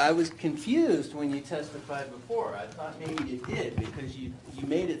 I was confused when you testified before. I thought maybe you did, because you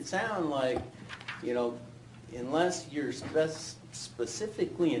made it sound like, you know, unless you're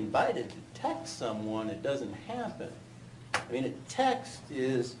specifically invited to text someone, it doesn't happen. I mean, a text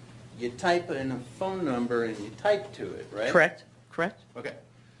is you type in a phone number and you type to it, right? Correct, correct. Okay.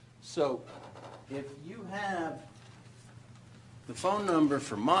 So if you have the phone number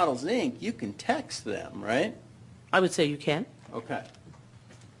for Models, Inc., you can text them, right? I would say you can. Okay.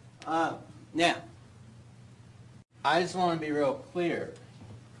 Now, I just want to be real clear.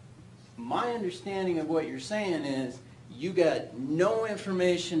 My understanding of what you're saying is you got no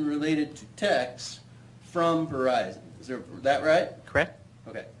information related to text from Verizon. Is that right? Correct.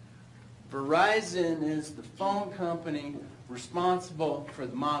 Okay. Verizon is the phone company responsible for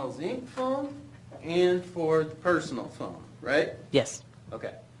the Models Inc. phone and for the personal phone, right? Yes.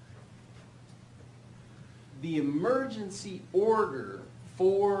 Okay. The emergency order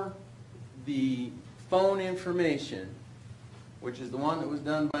for the phone information, which is the one that was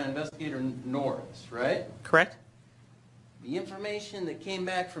done by Investigator Norris, right? Correct. The information that came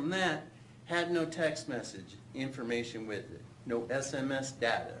back from that had no text message information with it. No SMS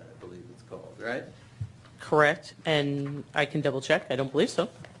data, I believe it's called, right? Correct. And I can double check. I don't believe so.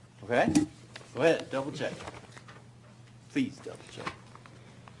 Okay. Go ahead, double check. Please double check.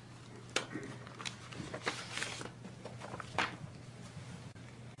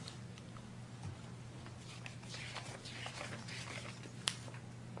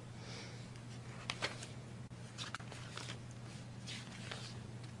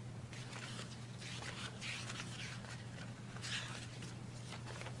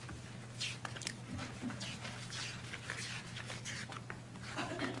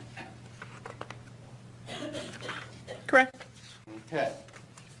 Correct. Okay.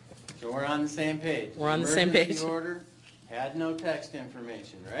 So we're on the same page. We're on the same page. Emergency order had no text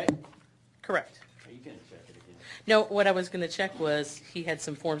information, right? Correct. You can check it again. No, what I was going to check was he had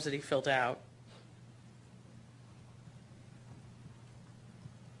some forms that he filled out.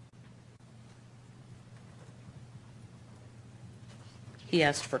 He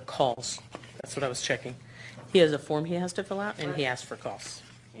asked for calls. That's what I was checking. He has a form he has to fill out, and he asked for calls.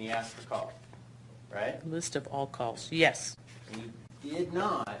 And he asked for call, right? List of all calls. Yes. And you did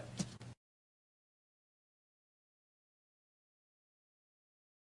not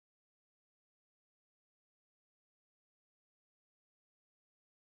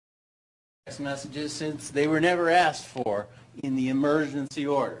text messages since they were never asked for in the emergency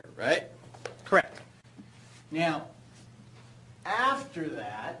order, right? Correct. Now, after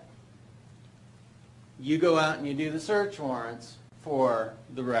that, you go out and you do the search warrants for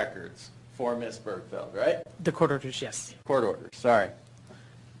the records for Miss Bergfeld, right? The court orders, yes. Court orders, sorry.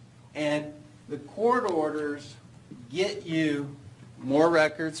 And the court orders get you more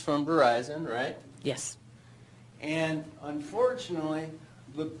records from Verizon, right? Yes. And unfortunately,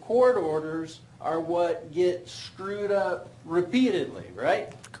 the court orders are what get screwed up repeatedly,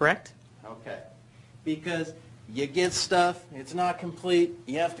 right? Correct. Okay. Because you get stuff, it's not complete,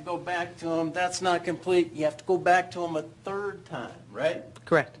 you have to go back to them, that's not complete, you have to go back to them a third time, right?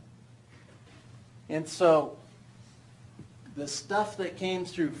 Correct. And so the stuff that came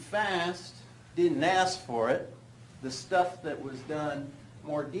through fast didn't ask for it. The stuff that was done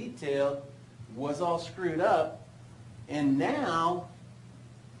more detailed was all screwed up. And now,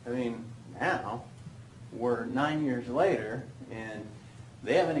 now we're 9 years later and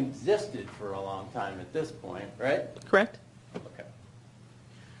they haven't existed for a long time at this point, right? Correct. Okay.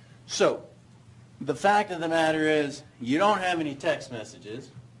 So the fact of the matter is you don't have any text messages.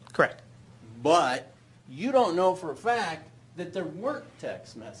 Correct. But you don't know for a fact that there weren't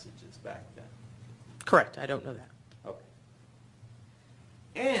text messages back then. Correct. I don't know that. Okay.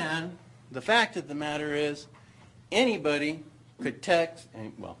 And the fact of the matter is anybody could text,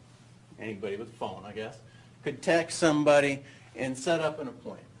 well, anybody with a phone, I guess, could text somebody and set up an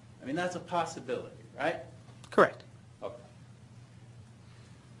appointment. I mean, that's a possibility, right? Correct. Okay.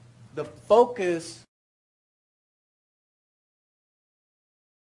 The focus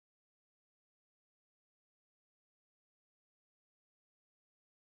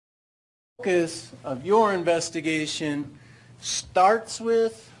of your investigation starts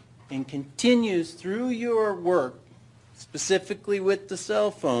with and continues through your work, specifically with the cell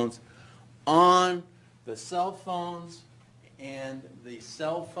phones, on the cell phones and the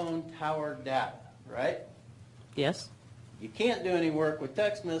cell phone tower data, right? Yes. You can't do any work with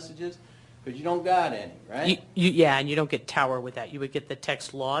text messages because you don't got any, right? Yeah, and you don't get tower with that. You would get the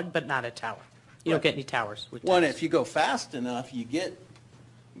text log, but not a tower. You don't get any towers with text. Well, if you go fast enough, you get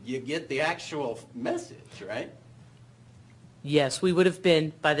the actual message, right? Yes, we would have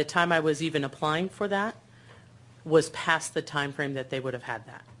been, by the time I was even applying for that, was past the time frame that they would have had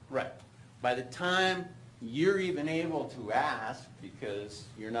that. Right. By the time you're even able to ask, because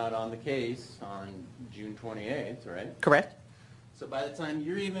you're not on the case on June 28th, right? Correct? So by the time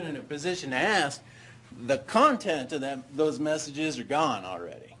you're even in a position to ask, the content of those messages are gone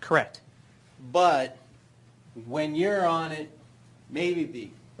already. Correct. But when you're on it, maybe the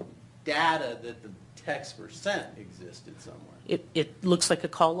data that the texts were sent existed somewhere. It looks like a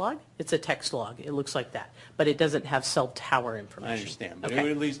call log. It's a text log. It looks like that. But it doesn't have cell tower information. I understand, but Okay. it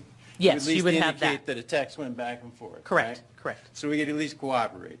would at least, Yes, you would have indicate that. that a text went back and forth. Correct, right? correct. So we could at least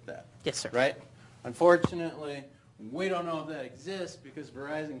cooperate that. Yes, sir. Right? Unfortunately, we don't know if that exists because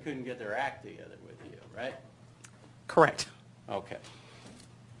Verizon couldn't get their act together with you, right? Correct. Okay.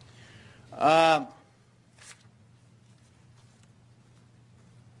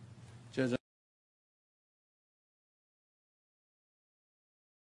 Judge,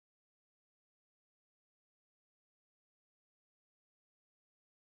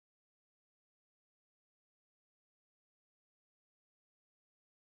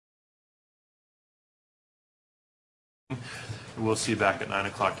 We'll see you back at 9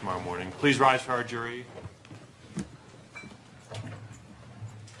 o'clock tomorrow morning. Please rise for our jury.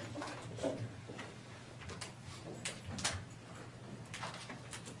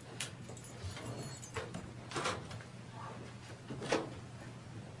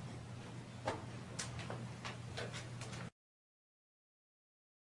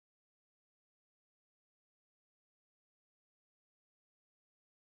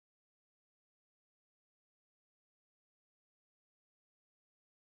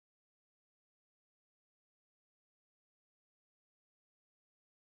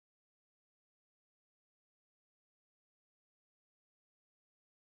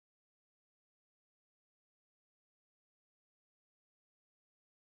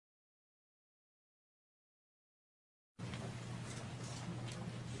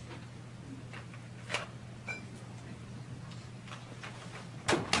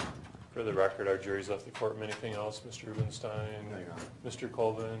 For the record, our jury's left the courtroom. Anything else, Mr. Rubenstein? No, Your Honor. Mr.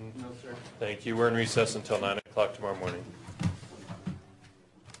 Colvin? no, sir. Thank you. We're in recess until 9 o'clock tomorrow morning.